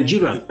he's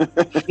Nigerian,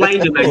 flying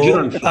the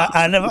Nigerian flag.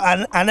 I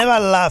never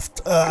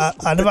laughed.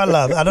 I never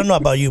laughed. I don't know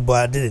about you,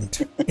 but I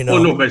didn't. You know.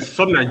 Oh no, but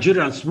some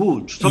Nigerians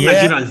would. Some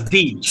Nigerians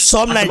did.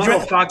 Some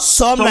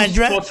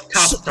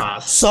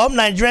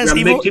Nigerians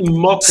even making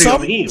mockery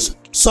of him.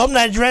 Some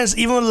Nigerians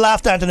even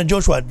laughed at Anthony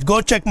Joshua.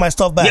 Go check my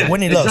stuff back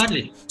when he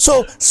exactly. lost.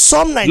 So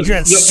some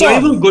Nigerians. You're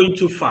even going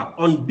too far.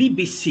 On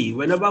BBC,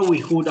 whenever we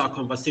hold our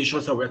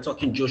conversations and we're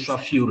talking Joshua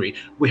Fury,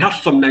 we have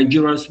some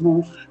Nigerians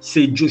who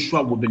say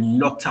Joshua will be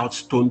knocked out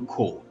stone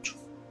cold.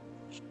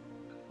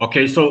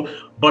 Okay, so,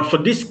 but for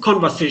this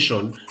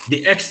conversation,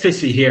 the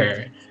ecstasy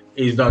here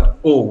is that,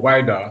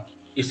 Wilder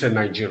is a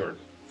Nigerian.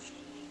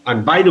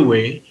 And by the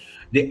way,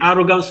 the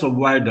arrogance of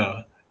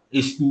Wilder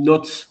is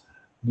not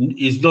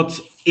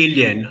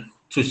alien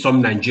to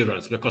some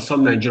Nigerians, because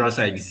some Nigerians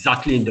are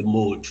exactly in the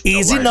mode.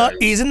 Is it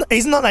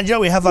not Nigeria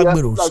we have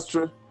Agberus? That's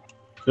true.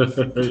 Of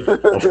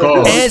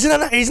course.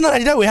 It's not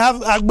Nigeria we have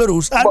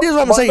Agberus. This is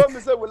what I'm saying. Let me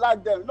say we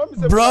like them.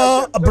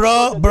 Bro.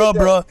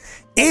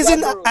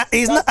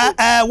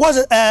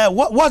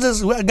 What's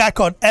this guy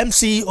called?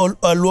 MC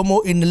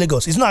Oluomo in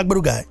Lagos. He's not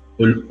Agberu guy.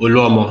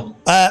 Oluomo.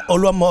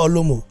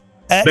 Oluomo.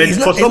 But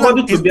for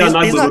somebody to be an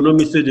Agberu, let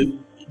me say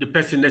the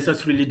person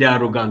necessarily the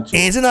arrogant.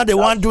 Is not the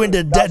one doing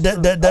the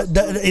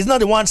is not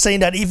the one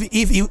saying that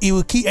if he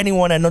will kill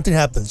anyone and nothing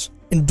happens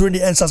during the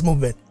NSAS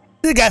movement.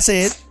 This guy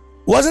said,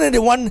 wasn't it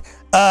the one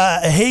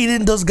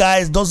hating those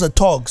guys, those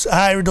thugs,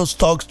 hiring those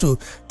thugs to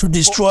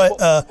destroy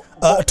to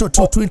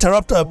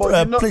interrupt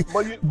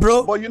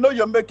bro? But you know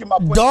you're making my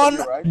point.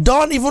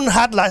 Don't even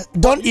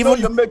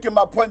you're making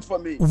my point for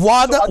me.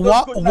 Wilder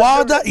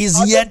is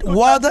yet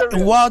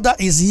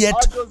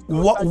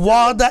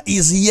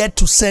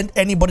to send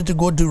anybody to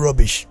go do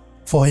rubbish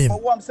for him.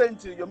 But what I'm saying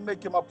to you, you're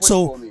making my point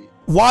So for me.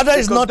 Wilder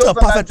is Because not those a are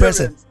perfect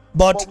person, Nigerians,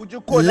 but would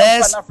you call them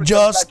let's Pan-Africans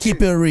just like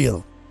keep you? it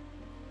real.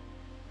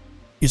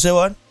 You say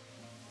what?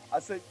 I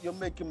said you're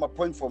making my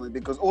point for me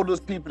because all those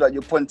people that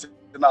you're pointing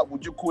out,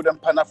 would you call them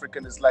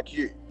Pan-Africans like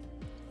you?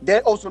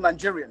 They're also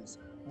Nigerians,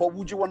 but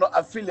would you want to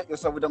affiliate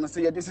yourself with them and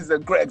say, yeah, this is a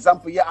great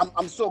example? Yeah,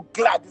 I'm so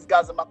glad these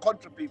guys are my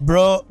country people.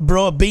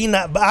 Bro,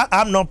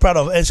 I'm not proud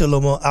of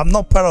Extol. I'm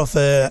not proud of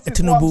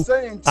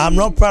Tinubu. I'm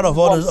not proud of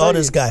all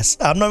these guys.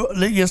 I'm not.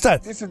 You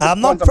understand? This is the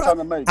point I'm trying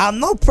to make. I'm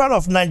not proud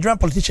of Nigerian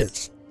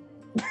politicians.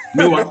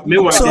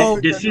 Meanwhile, So-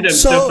 they see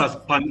themselves as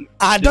pan.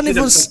 I don't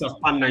even.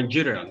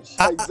 Nigerians.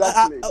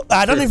 Exactly.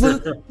 I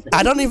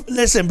don't even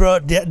listen, bro.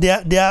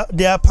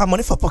 They are pan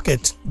money for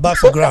pocket, bag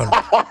for ground.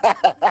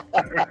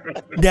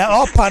 They are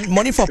all pan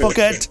money for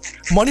pocket,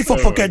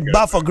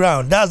 bag for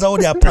ground. That's all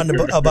they are pan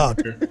about.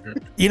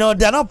 You know,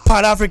 they're not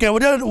Pan African.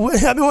 I mean,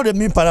 what they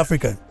mean Pan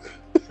African?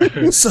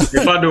 So,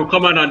 In fact, they'll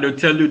come out and they'll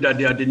tell you that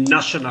they are the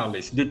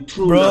nationalists, the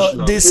true bro,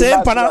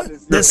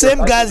 nationalists. the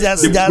same guys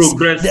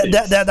progressives.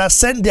 that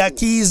send their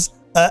keys.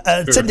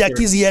 Send their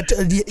keys here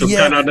to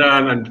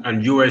Canada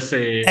and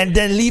USA, and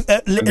then leave.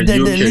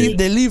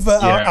 They leave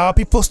our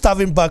people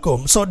starving back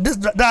home. So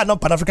that are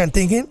not Pan African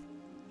thinking.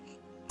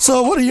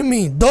 So what do you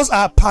mean? Those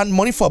are pan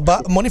money for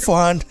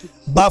hand,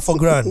 bar for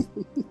grand.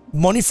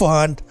 Money for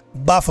hand,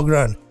 bar for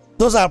grand.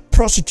 Those are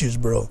prostitutes,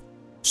 bro.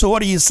 So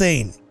what are you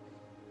saying?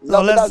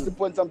 No, but that's the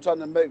point I'm trying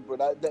to make, bro.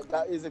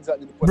 That is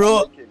exactly the point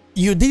bro, I'm making.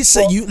 you did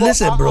say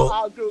listen, bro.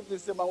 I agree with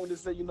this. I want to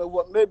say, you know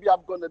what? Maybe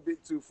I've gone a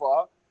bit too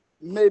far.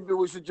 Maybe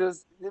we should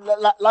just,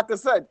 like I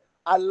said,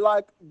 I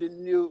like the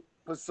new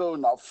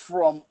persona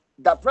from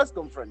that press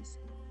conference.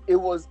 It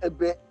was a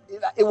bit,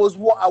 it was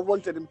what I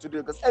wanted him to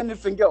do because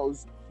anything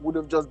else would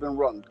have just been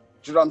wrong.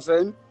 Do you know what I'm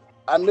saying?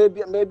 And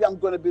maybe I'm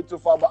going a bit too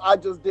far, but I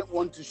just didn't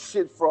want to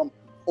shit from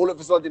all of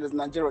a sudden as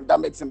Nigerian. That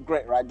makes him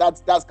great, right?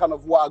 That's kind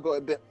of why I got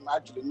a bit,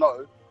 actually,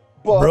 no.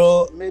 But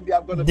bro, maybe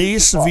I've got a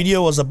this bit too far.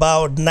 video was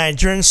about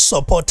Nigerians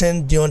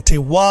supporting Deontay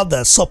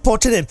Wilder,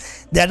 supporting him.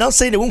 They're not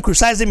saying they won't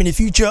criticize him in the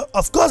future.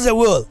 Of course they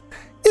will.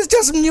 It's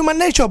just human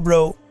nature,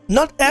 bro.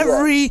 Not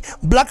every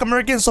black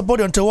American support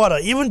Deontay Wilder.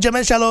 Even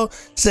Jermaine Shallow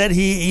said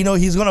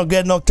he's gonna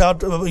get knocked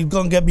out. He's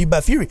gonna get beat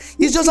by Fury.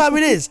 It's just how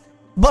it is.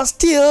 But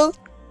still,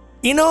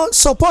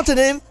 supporting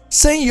him,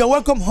 saying you're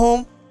welcome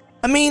home.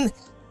 I mean,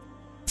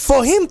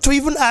 for him to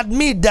even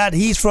admit that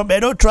he's from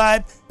Edo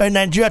tribe in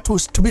Nigeria,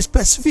 to be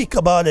specific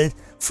about it,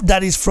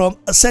 that is from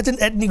a certain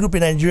ethnic group in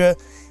Nigeria,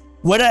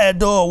 whether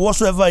Edo or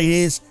whatsoever it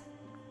is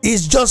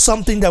just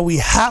something that we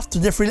have to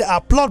definitely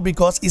applaud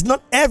because it's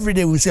not every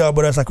day we see our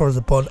brothers across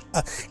the pond.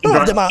 A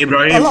lot of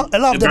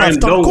them have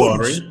turned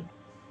cones.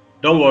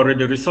 Don't worry.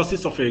 The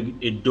resources of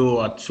Edo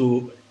are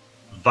too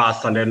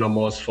vast and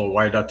enormous for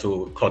Wilder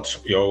to cut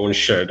your own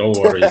share. Don't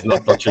worry, he's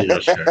not touching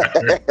your share.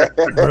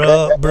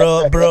 bro.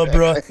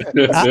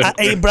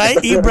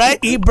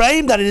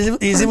 Ibrahim that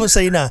is even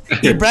saying now.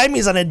 Ibrahim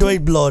is an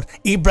Edoid blood.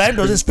 Ibrahim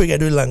doesn't speak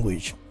Edoid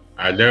language.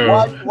 I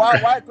know.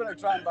 Why couldn't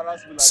try and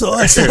embarrass me like So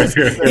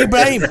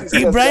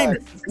Ibrahim,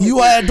 you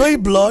are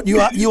Edoid blood.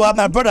 You are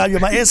my brother. You're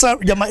my Esa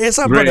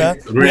brother.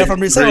 We are from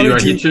the same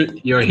origin.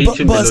 You're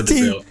hitting but below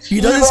still,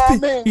 the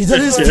belt. you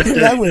don't speak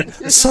language.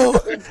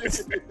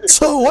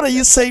 So what are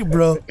you saying,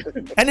 bro?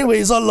 Anyway,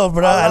 it's all love,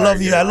 bro. I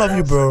love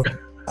you, bro.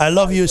 I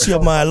love you,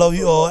 Sioma. I love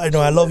you all. I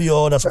love you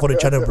all that support the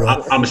channel, bro.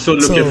 I'm so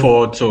looking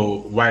forward to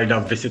Wilder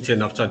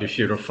visiting after the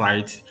Fury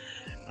fight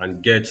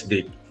and get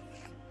the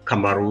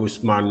Kamaru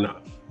Usman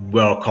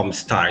welcome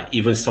style,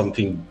 even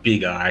something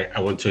bigger.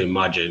 I want to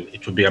imagine.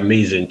 It would be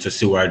amazing to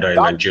see Wilder in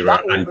Nigeria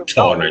and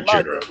tour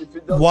Nigeria.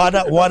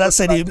 Wilder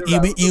said he'll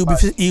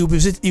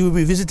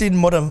be visiting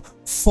more than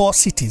 4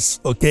 cities.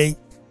 Okay,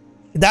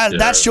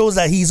 that shows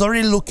that he's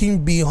already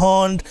looking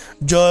beyond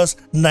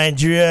just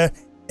Nigeria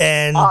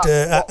and you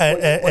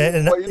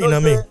know what I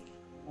mean.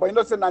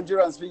 But say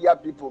Nigerians we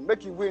get people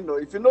make you win though.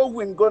 If you know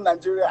win, go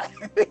Nigeria.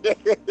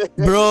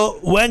 Bro,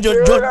 when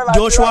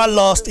Joshua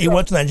lost, he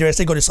went to Nigeria.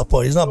 Still got the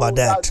support. It's not about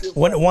that.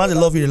 Once they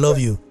love you, they love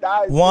you.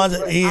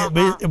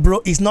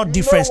 Bro, it's not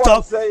different.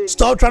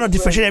 Stop trying to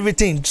differentiate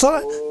everything.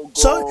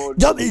 So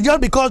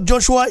just because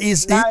Joshua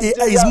is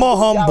more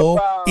humble,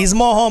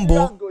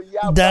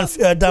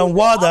 than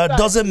Wilder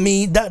doesn't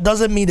mean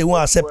they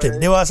won't accept him.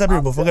 They will accept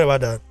him, but forget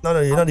about that. Not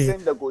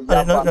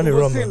the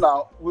wrong.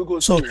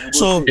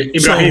 So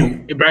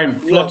Ibrahim,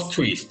 plot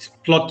twist.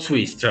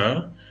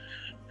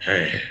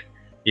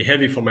 It's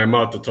heavy for my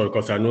mouth to talk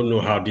because I don't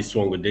know how this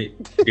one would be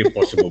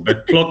possible.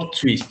 But plot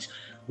twist.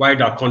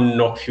 Wilder can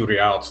knock Fury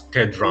out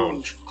 3rd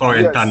round. Can't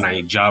enter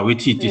Nigeria.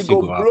 He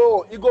go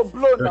blow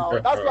now.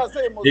 That's what I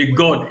say.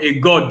 A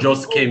god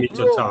just came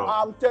into town.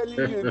 I'm telling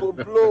you, he go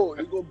blow.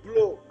 He go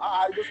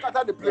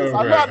scatter the place.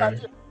 I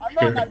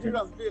know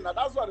Nigerians play now.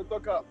 That's what they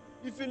talk about.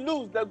 If you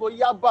lose, they go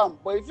yabam.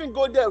 But if you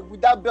go there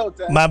with that belt,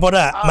 my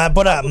brother,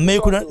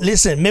 make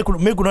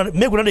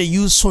una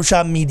use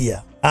social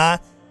media.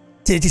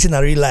 Teach in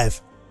a real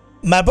life.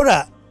 My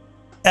brother,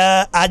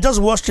 I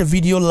just watched a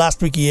video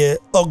last week here.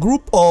 A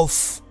group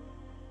of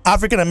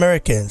African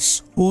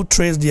Americans who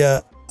trace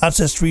their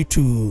ancestry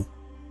to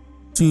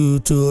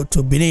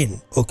to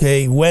Benin.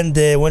 Okay, when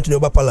they went to the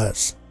Upper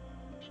Palace,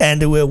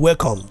 and they were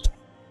welcomed.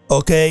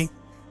 Okay,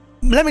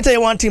 let me tell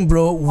you one thing,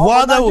 bro.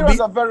 Wilder will be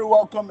very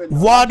welcoming.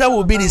 Wilder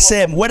will be the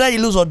same. Whether he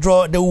lose or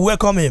draw, they will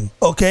welcome him.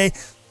 Okay,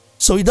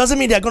 so it doesn't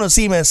mean they're gonna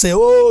see him and say,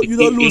 "Oh, you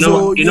don't lose."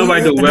 You know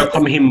why they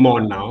welcome him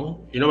more now?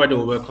 You know why they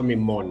will welcome him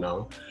more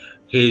now?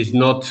 He's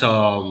not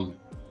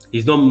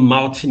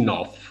mouthing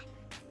off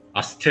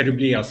as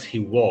terribly as he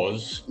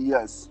was.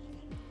 Yes.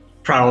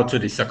 Prior to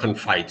the second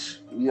fight.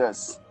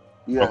 Yes.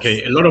 Yes.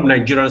 Okay, a lot of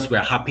Nigerians were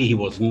happy he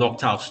was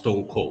knocked out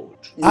stone cold.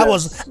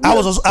 Yes. I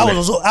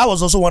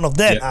was also one of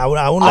them. Yeah.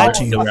 I won't lie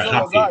to you. They were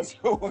happy.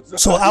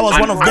 So I was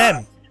one of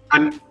them.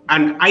 And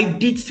I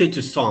did say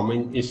to some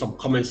in some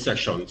comment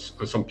sections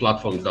on some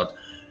platforms that,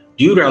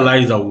 do you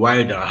realize that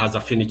Wilder has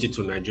affinity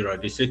to Nigeria?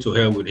 They say to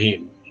hell with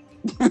him.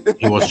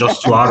 He was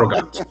just too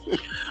arrogant.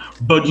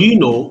 But you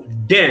know,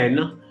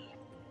 then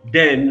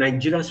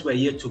Nigerians were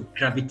here to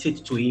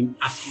gravitate to him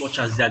as much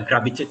as they're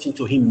gravitating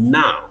to him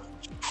now.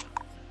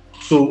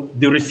 So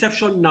the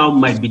reception now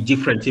might be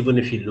different even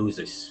if he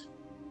loses.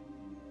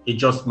 It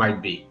just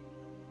might be.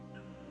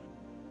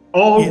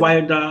 All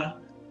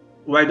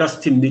Wilder's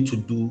team need to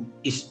do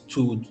is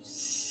to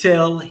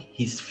sell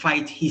his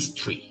fight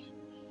history.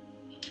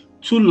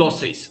 2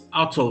 losses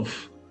out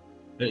of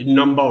a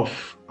number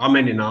of, how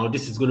many now?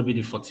 This is going to be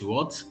the 40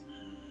 what?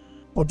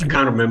 I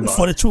can't remember.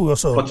 42 or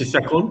so.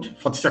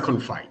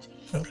 42nd fight.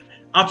 Okay.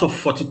 Out of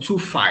 42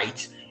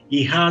 fights,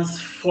 he has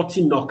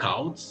 40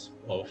 knockouts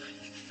or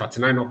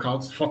 39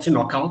 knockouts, 40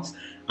 knockouts,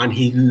 and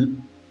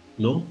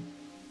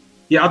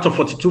out of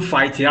 42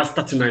 fights, he has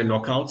 39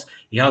 knockouts.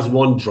 He has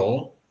 1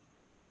 draw.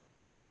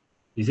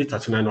 Is it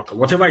 39 knockout?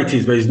 Whatever it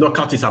is, but his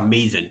knockout is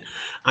amazing.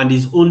 And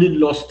he's only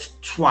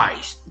lost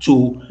twice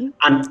to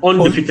an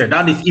undefeated.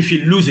 That is if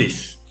he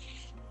loses.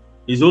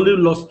 He's only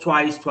lost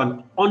twice to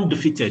an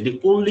undefeated. The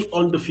only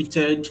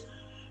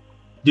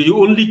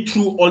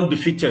true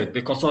undefeated,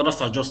 because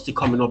others are just still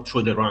coming up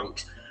through the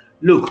ranks.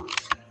 Look,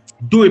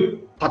 do a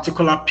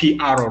particular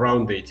PR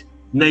around it.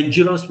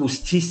 Nigerians will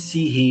still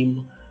see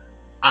him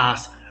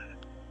as,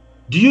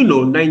 do you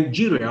know,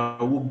 Nigeria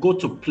will go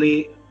to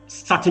play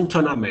certain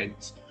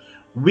tournaments,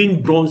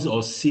 win bronze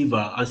or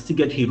silver, and still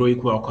get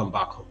heroic welcome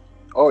back home.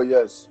 Oh,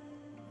 yes.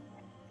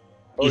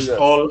 It's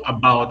all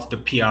about the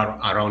PR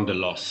around the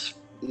loss.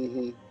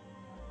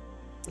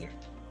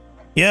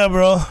 Yeah,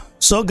 bro.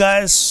 So,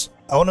 guys,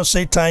 I want to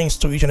say thanks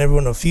to each and every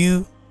one of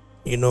you.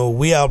 You know,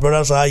 we are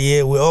brothers out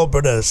here. We're all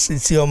brothers.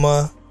 It's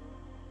Yoma,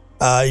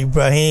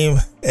 Ibrahim,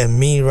 and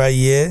me right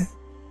here.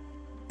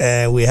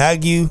 And we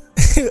hug you.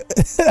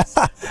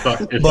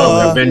 But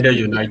we're Bender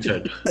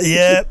United.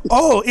 Yeah.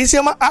 Oh, it's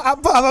Yoma. I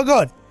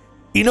forgot.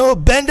 You know,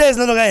 Bender is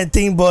not a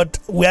thing, but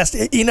we are,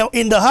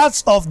 in the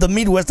hearts of the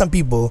Midwestern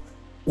people,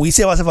 we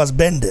see ourselves as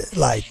Bender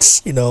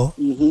lights, You know,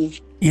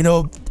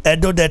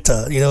 Edo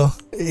Data,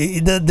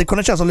 the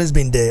connection has always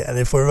been there and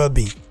it forever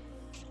be.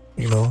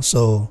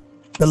 So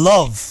the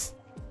love,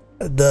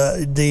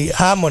 the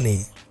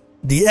harmony,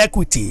 the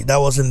equity that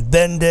was in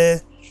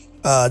Bender,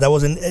 that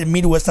was in the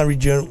Midwestern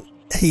region,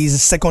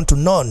 he's second to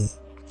none.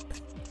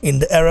 In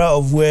the era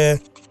of where,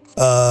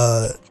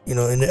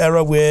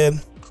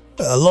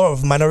 a lot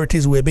of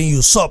minorities were being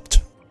usurped,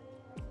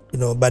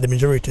 by the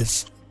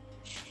majorities.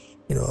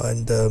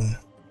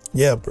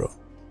 Yeah, bro.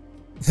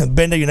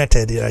 Bender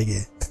United right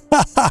here.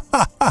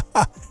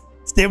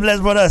 Stay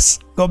blessed, brothers.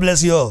 God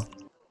bless you all.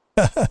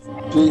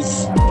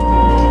 Peace.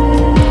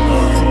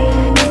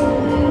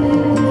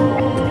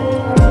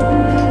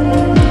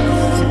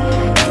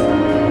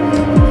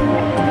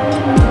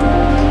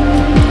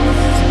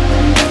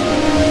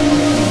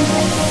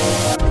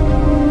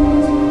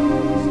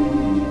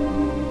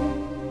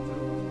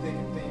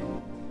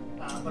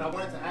 But I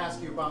wanted to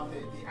ask you about the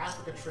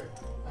Africa trip.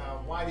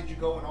 Why did you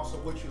go, and also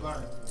what you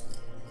learned?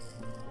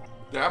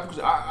 The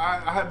Africa,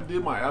 I haven't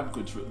did my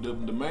Africa trip.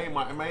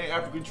 My main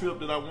African trip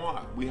that I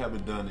want, we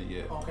haven't done it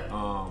yet. Okay.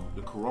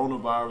 The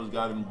coronavirus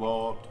got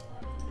involved,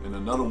 and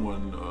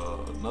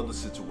another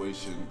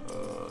situation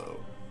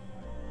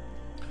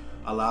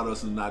allowed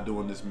us to not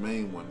doing this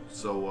main one.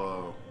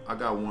 So I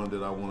got one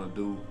that I want to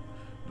do.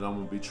 That I'm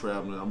gonna be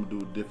traveling. I'm gonna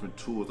do different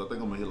tours. I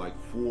think I'm gonna hit like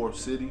 4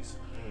 cities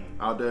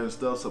out there and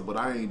stuff. So, but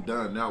I ain't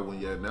done that one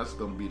yet, and that's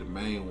gonna be the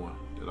main one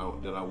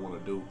that I want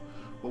to do.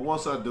 But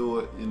once I do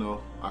it,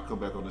 I come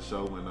back on the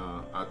show and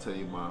I tell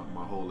you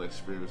my whole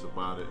experience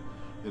about it.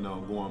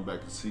 Going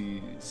back to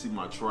see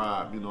my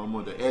tribe. I'm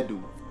on the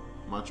Edu.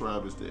 My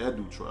tribe is the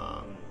Edu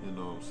tribe. You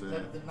know what I'm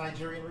saying? The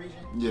Nigerian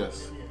region?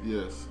 Yes,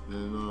 yes.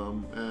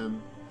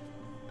 And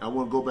I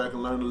want to go back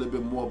and learn a little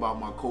bit more about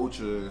my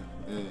culture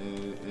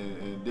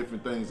and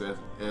different things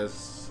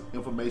as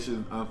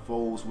information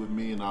unfolds with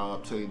me and I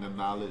obtain the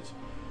knowledge.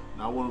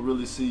 And I want to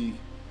really see,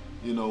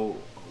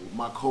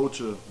 my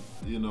culture,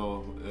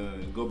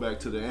 go back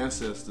to the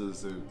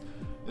ancestors and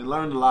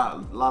learn a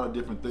lot of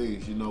different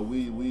things.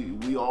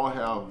 We all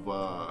have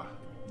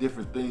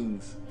different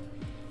things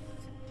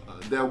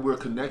that we're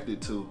connected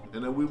to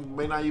and that we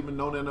may not even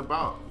know nothing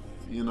about,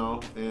 and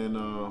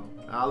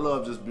I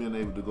love just being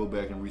able to go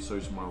back and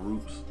research my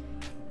roots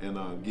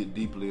and get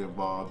deeply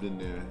involved in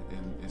there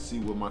and see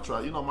what my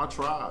tribe, my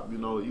tribe,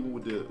 even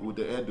with the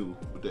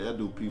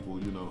Edu people,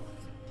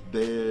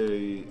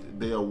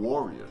 they are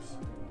warriors,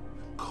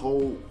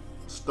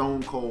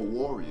 stone cold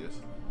warriors.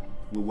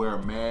 We wear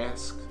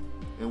masks,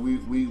 and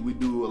we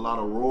do a lot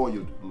of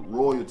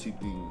royalty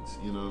things.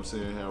 You know what I'm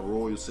saying? Have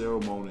royal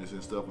ceremonies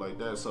and stuff like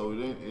that. So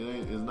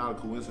it's not a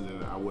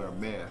coincidence that I wear a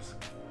mask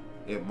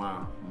at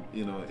my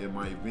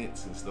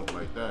events and stuff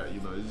like that.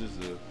 It's just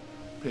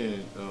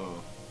paying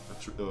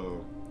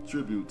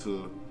tribute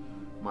to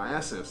my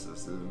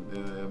ancestors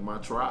and my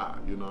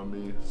tribe. You know what I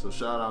mean? So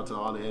shout out to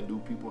all the Edu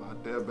people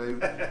out there, baby.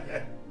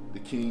 The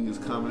king is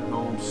coming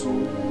home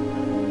soon.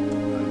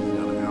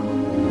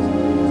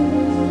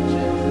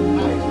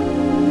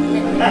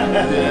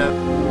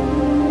 Yeah.